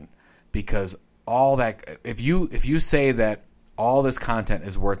creation. Because all that, if you say that all this content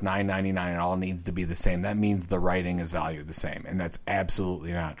is worth $9.99 and all needs to be the same, that means the writing is valued the same, and that's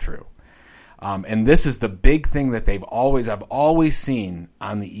absolutely not true. And this is the big thing that I've always seen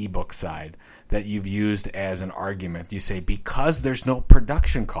on the ebook side that you've used as an argument. You say because there's no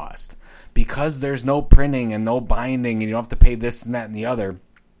production cost, because there's no printing and no binding, and you don't have to pay this and that and the other,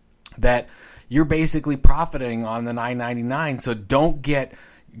 that you're basically profiting on the $9.99. So don't get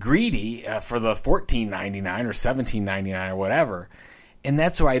greedy for the $14.99 or $17.99 or whatever. And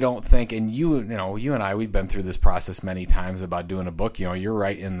that's why I don't think, and you and I, we've been through this process many times about doing a book. You're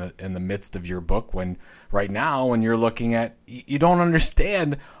right in the midst of your book when you're looking at, you don't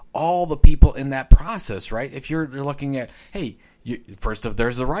understand all the people in that process, right? If you're looking at, hey, there's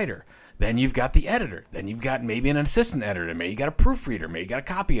the writer, then you've got the editor, then you've got maybe an assistant editor, maybe you got a proofreader, maybe you got a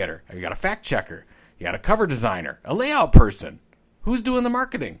copy editor, you got a fact checker, you got a cover designer, a layout person. Who's doing the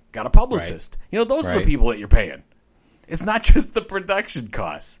marketing? Got a publicist. Right. Those are the people that you're paying. It's not just the production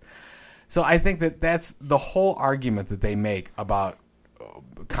costs. So I think that's the whole argument that they make about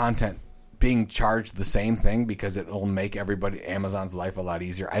content being charged the same thing because it will make Amazon's life a lot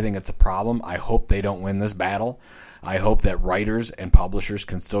easier. I think it's a problem. I hope they don't win this battle. I hope that writers and publishers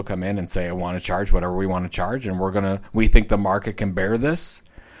can still come in and say, I want to charge whatever we want to charge, and we think the market can bear this.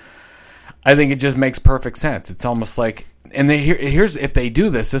 I think it just makes perfect sense. It's almost like, and here's if they do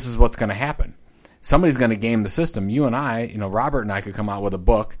this is what's going to happen. Somebody's going to game the system. You and I, Robert and I could come out with a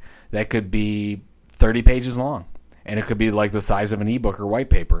book that could be 30 pages long. And it could be like the size of an ebook or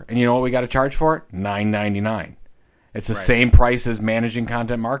white paper. And you know what we got to charge for it? $9.99. It's the same price as managing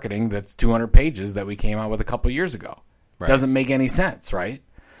content marketing that's 200 pages that we came out with a couple years ago. Right. Doesn't make any sense, right?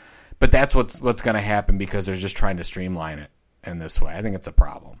 But that's what's going to happen because they're just trying to streamline it in this way. I think it's a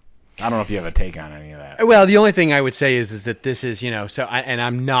problem. I don't know if you have a take on any of that. Well, the only thing I would say is that this is, and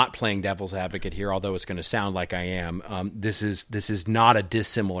I'm not playing devil's advocate here, although it's going to sound like I am. This is not a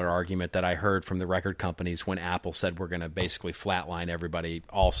dissimilar argument that I heard from the record companies when Apple said we're going to basically flatline everybody,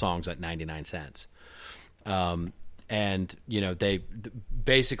 all songs at 99 cents. And they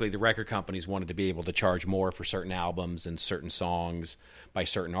basically, the record companies wanted to be able to charge more for certain albums and certain songs by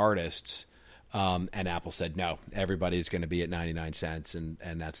certain artists. And Apple said, no, everybody's going to be at 99 cents, and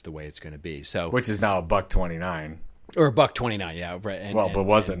that's the way it's going to be. So, which is now $1.29. Or $1.29, yeah. Right. But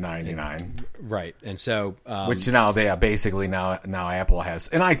was it 99? Right. And so, which now they basically now Apple has,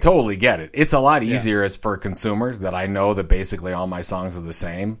 and I totally get it. It's a lot easier as for consumers that I know that basically all my songs are the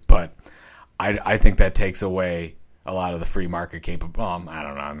same, but I think that takes away a lot of the free market capability. I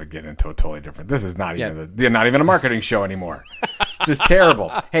don't know. I'm getting into a totally different. This is not even not even a marketing show anymore. It's just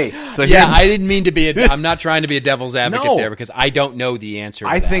terrible. Hey, so I didn't mean to be. I'm not trying to be a devil's advocate there because I don't know the answer.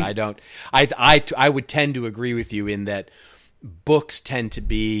 To that. I don't. I would tend to agree with you in that books tend to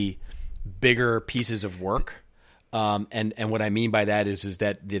be bigger pieces of work, and what I mean by that is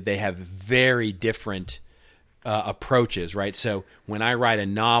that they have very different approaches, right? So when I write a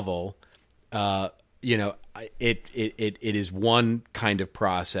novel, it is one kind of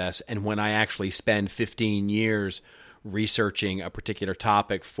process, and when I actually spend 15 years researching a particular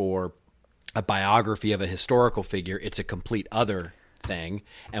topic for a biography of a historical figure, it's a complete other thing.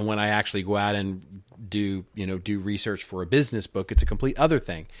 And when I actually go out and do research for a business book, it's a complete other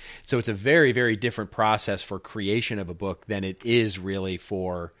thing. So it's a very, very different process for creation of a book than it is really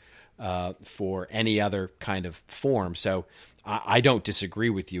for any other kind of form. So I don't disagree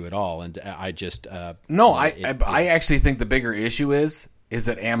with you at all, and I just I actually think the bigger issue is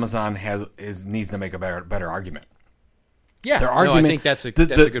that Amazon needs to make a better argument. Yeah, their argument. I think that's a good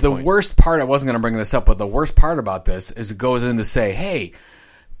point. The worst part, I wasn't going to bring this up, but the worst part about this is it goes in to say, hey,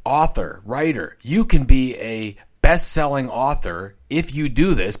 author, writer, you can be a best-selling author if you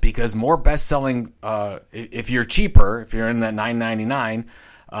do this, because more best-selling, if you're cheaper, if you're in that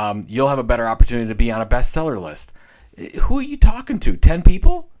 $9.99, you'll have a better opportunity to be on a bestseller list. Who are you talking to? 10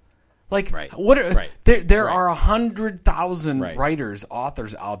 people? Like, what? There are 100,000 writers,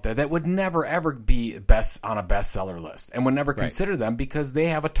 authors out there that would never ever be on a bestseller list, and would never consider them because they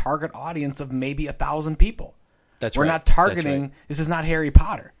have a target audience of maybe 1,000 people. We're not targeting. Right. This is not Harry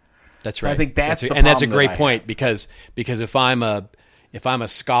Potter. That's right. So I think that's and that's a great point because if I'm a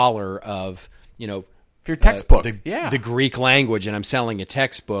scholar of if your textbook, the Greek language, and I'm selling a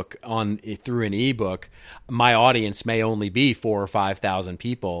textbook through an ebook, my audience may only be 4,000 or 5,000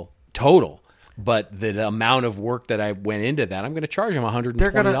 people total, but the amount of work that I went into that, I'm going to charge them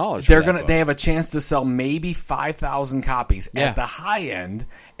 $120. They have a chance to sell maybe 5,000 copies at the high end,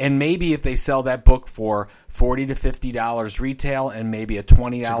 and maybe if they sell that book for $40 to $50 retail, and maybe a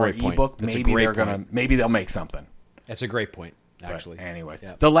 $20 ebook, maybe they'll make something. That's a great point. Actually, but anyways,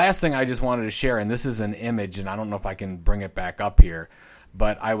 the last thing I just wanted to share, and this is an image, and I don't know if I can bring it back up here,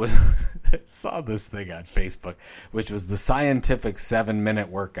 but I saw this thing on Facebook, which was the scientific 7-minute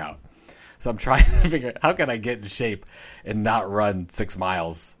workout. So I'm trying to figure out how can I get in shape and not run 6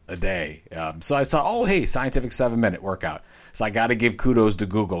 miles a day. So I saw, scientific 7-minute workout. So I got to give kudos to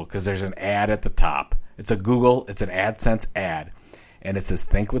Google because there's an ad at the top. It's an AdSense ad, and it says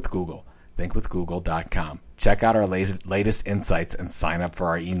 "Think with Google." ThinkWithGoogle.com. Check out our latest insights and sign up for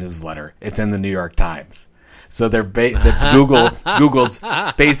our e-newsletter. It's in the New York Times. So Google's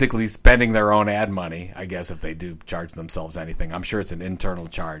basically spending their own ad money, I guess, if they do charge themselves anything. I'm sure it's an internal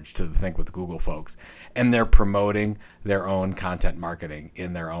charge to think with Google folks. And they're promoting their own content marketing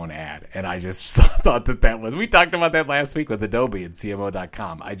in their own ad. And I just thought we talked about that last week with Adobe and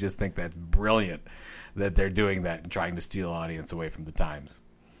CMO.com. I just think that's brilliant that they're doing that and trying to steal audience away from the Times.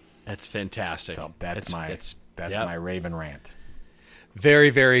 That's fantastic. So that's my Raven rant. Very,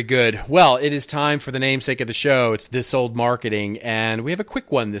 very good. Well, it is time for the namesake of the show. It's This Old Marketing, and we have a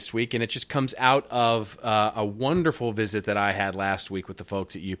quick one this week, and it just comes out of a wonderful visit that I had last week with the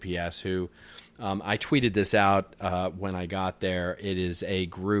folks at UPS who I tweeted this out when I got there. It is a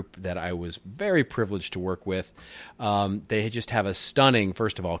group that I was very privileged to work with. They just have a stunning,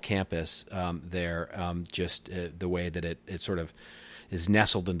 first of all, campus there, just the way that it sort of is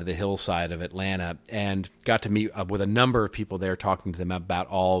nestled into the hillside of Atlanta, and got to meet with a number of people there, talking to them about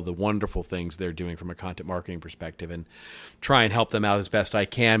all the wonderful things they're doing from a content marketing perspective and try and help them out as best I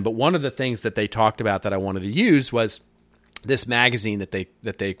can. But one of the things that they talked about that I wanted to use was this magazine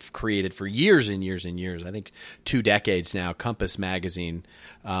that they've created for years and years and years. I think 2 decades now, Compass Magazine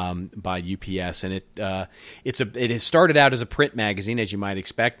by UPS, and it has started out as a print magazine, as you might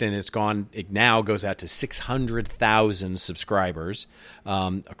expect, and it now goes out to 600,000 subscribers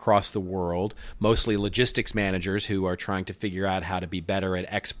across the world, mostly logistics managers who are trying to figure out how to be better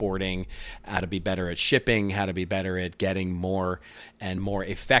at exporting, how to be better at shipping, how to be better at getting more and more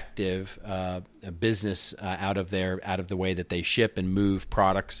effective business out of the way that they ship and move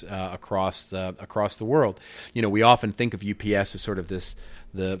products across the world. You know, we often think of UPS as sort of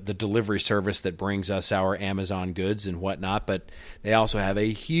the delivery service that brings us our Amazon goods and whatnot, but they also have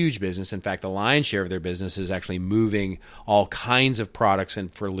a huge business. In fact, the lion's share of their business is actually moving all kinds of products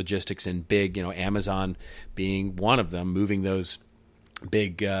and for logistics and big, Amazon being one of them, moving those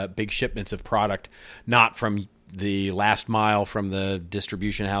big shipments of product, not from the last mile from the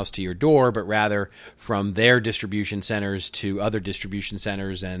distribution house to your door, but rather from their distribution centers to other distribution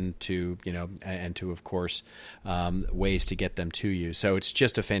centers and to of course ways to get them to you. So it's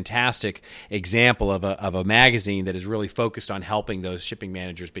just a fantastic example of a magazine that is really focused on helping those shipping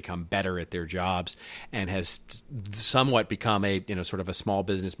managers become better at their jobs, and has somewhat become a sort of a small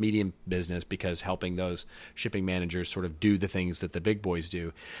business, medium business, because helping those shipping managers sort of do the things that the big boys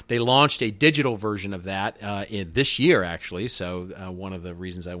do. They launched a digital version of that this year, actually. So one of the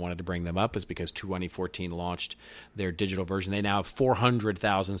reasons I wanted to bring them up is because 2014 launched their digital version. They now have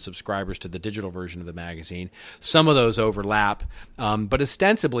 400,000 subscribers to the digital version of the magazine. Some of those overlap, but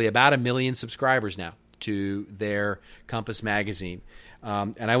ostensibly about 1 million subscribers now to their Compass magazine.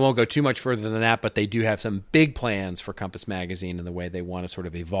 And I won't go too much further than that, but they do have some big plans for Compass Magazine and the way they want to sort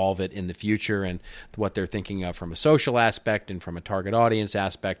of evolve it in the future, and what they're thinking of from a social aspect and from a target audience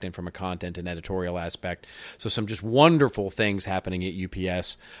aspect and from a content and editorial aspect. So some just wonderful things happening at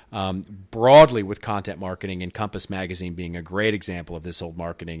UPS broadly with content marketing, and Compass Magazine being a great example of this old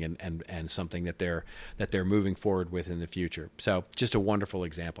marketing and something that they're moving forward with in the future. So just a wonderful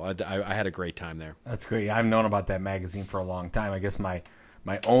example. I had a great time there. That's great. I've known about that magazine for a long time. I guess my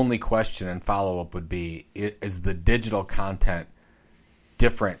only question and follow-up would be, is the digital content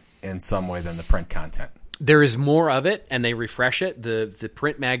different in some way than the print content? There is more of it, and they refresh it. The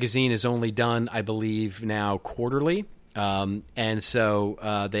print magazine is only done, I believe, now quarterly. And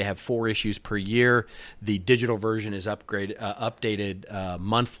so they have 4 issues per year. The digital version is updated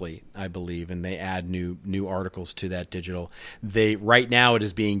monthly, I believe, and they add new articles to that digital. Right now it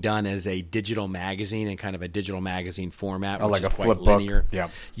is being done as a digital magazine in kind of a digital magazine format, which like is a quite flip linear. book. Yeah.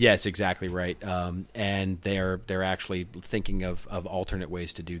 Yes, exactly right. And they're actually thinking of alternate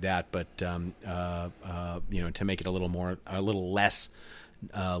ways to do that, but to make it a little less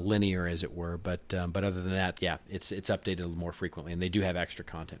linear, as it were, but other than that, yeah, it's updated a little more frequently, and they do have extra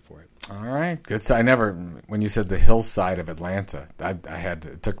content for it. All right, good. So when you said the hillside of Atlanta,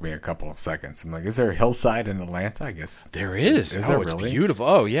 it took me a couple of seconds. I'm like, is there a hillside in Atlanta? I guess there is. Is there it's really? Beautiful.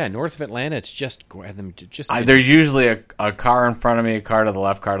 Oh yeah, north of Atlanta, it's just there's usually a car in front of me, a car to the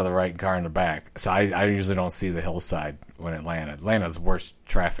left, car to the right, and car in the back. So I usually don't see the hillside when Atlanta's the worst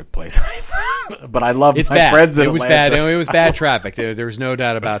traffic place. But I love my friends in Atlanta. It was bad. It was bad traffic. There was no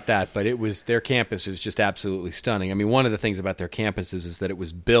doubt about that. But their campus is just absolutely stunning. I mean, one of the things about their campus is that it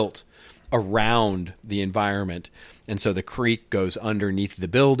was built around the environment, and so the creek goes underneath the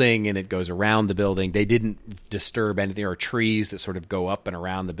building and it goes around the building. They didn't disturb anything. There are trees that sort of go up and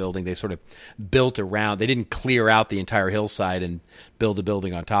around the building. They sort of built around. They didn't clear out the entire hillside and build a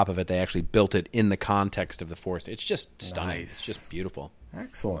building on top of it. They actually built it in the context of the forest. It's just stunning. Nice. It's just beautiful.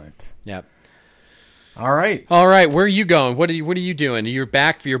 Excellent. Yeah. All right. Where are you going? What are you doing? You're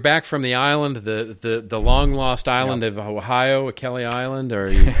back from the island, the long lost island of Ohio, Kelly Island,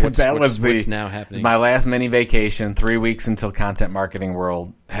 or what's now happening? My last mini vacation, 3 weeks until Content Marketing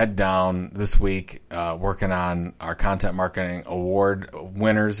World. Head down this week, working on our Content Marketing Award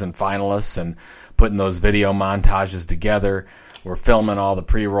winners and finalists and putting those video montages together. We're filming all the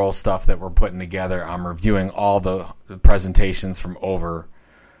pre-roll stuff that we're putting together. I'm reviewing all the presentations from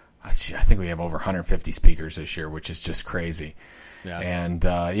I think we have over 150 speakers this year, which is just crazy. Yeah. And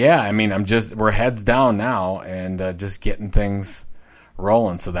we're heads down now and just getting things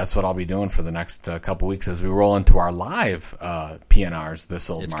rolling. So that's what I'll be doing for the next couple weeks as we roll into our live PNRs, This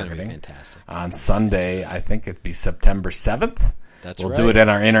Old Marketing. It's going to be fantastic. On Sunday, I think it'd be September 7th. That's We'll do it at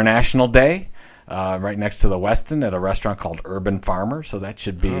our International Day. Right next to the Westin at a restaurant called Urban Farmer, so that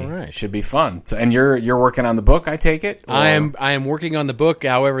should be fun. So, and you're working on the book, I take it? Or? I am working on the book.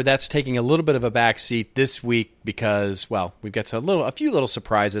 However, that's taking a little bit of a backseat this week because, well, we've got a few little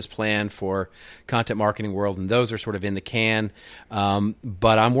surprises planned for Content Marketing World, and those are sort of in the can.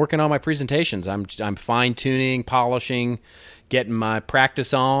 But I'm working on my presentations. I'm fine tuning, polishing, getting my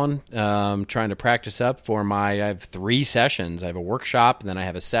practice on, trying to practice up for I have 3 sessions. I have a workshop, and then I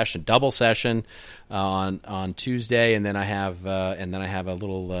have a double session on Tuesday, and then I have a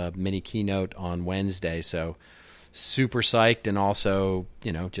little mini keynote on Wednesday. So super psyched, and also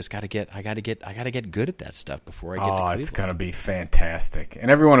just I got to get good at that stuff before I get to Cleveland. It's going to be fantastic. And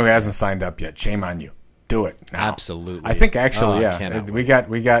everyone who hasn't signed up yet, shame on you. Do it now. Absolutely. I think actually, we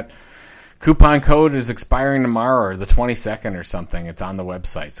got. Coupon code is expiring tomorrow or the 22nd or something. It's on the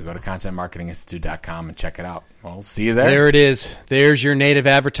website. So go to contentmarketinginstitute.com and check it out. Well, see you there. There it is. There's your native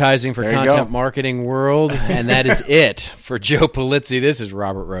advertising for Content Marketing World. And that is it for Joe Pulizzi. This is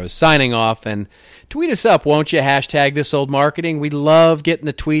Robert Rose signing off. And tweet us up, won't you? Hashtag This Old Marketing. We love getting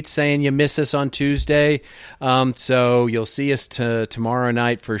the tweets saying you miss us on Tuesday. So you'll see us tomorrow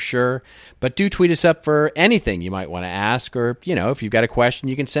night for sure. But do tweet us up for anything you might want to ask, or, if you've got a question,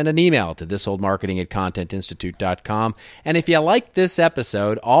 you can send an email to thisoldmarketing@contentinstitute.com. And if you like this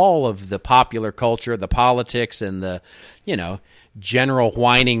episode, all of the popular culture, the politics, and the, general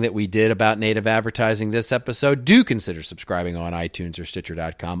whining that we did about native advertising this episode, do consider subscribing on iTunes or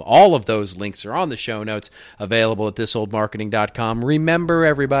Stitcher.com. All of those links are on the show notes, available at thisoldmarketing.com. Remember,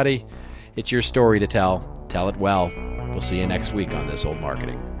 everybody, it's your story to tell. Tell it well. We'll see you next week on This Old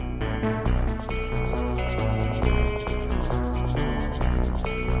Marketing.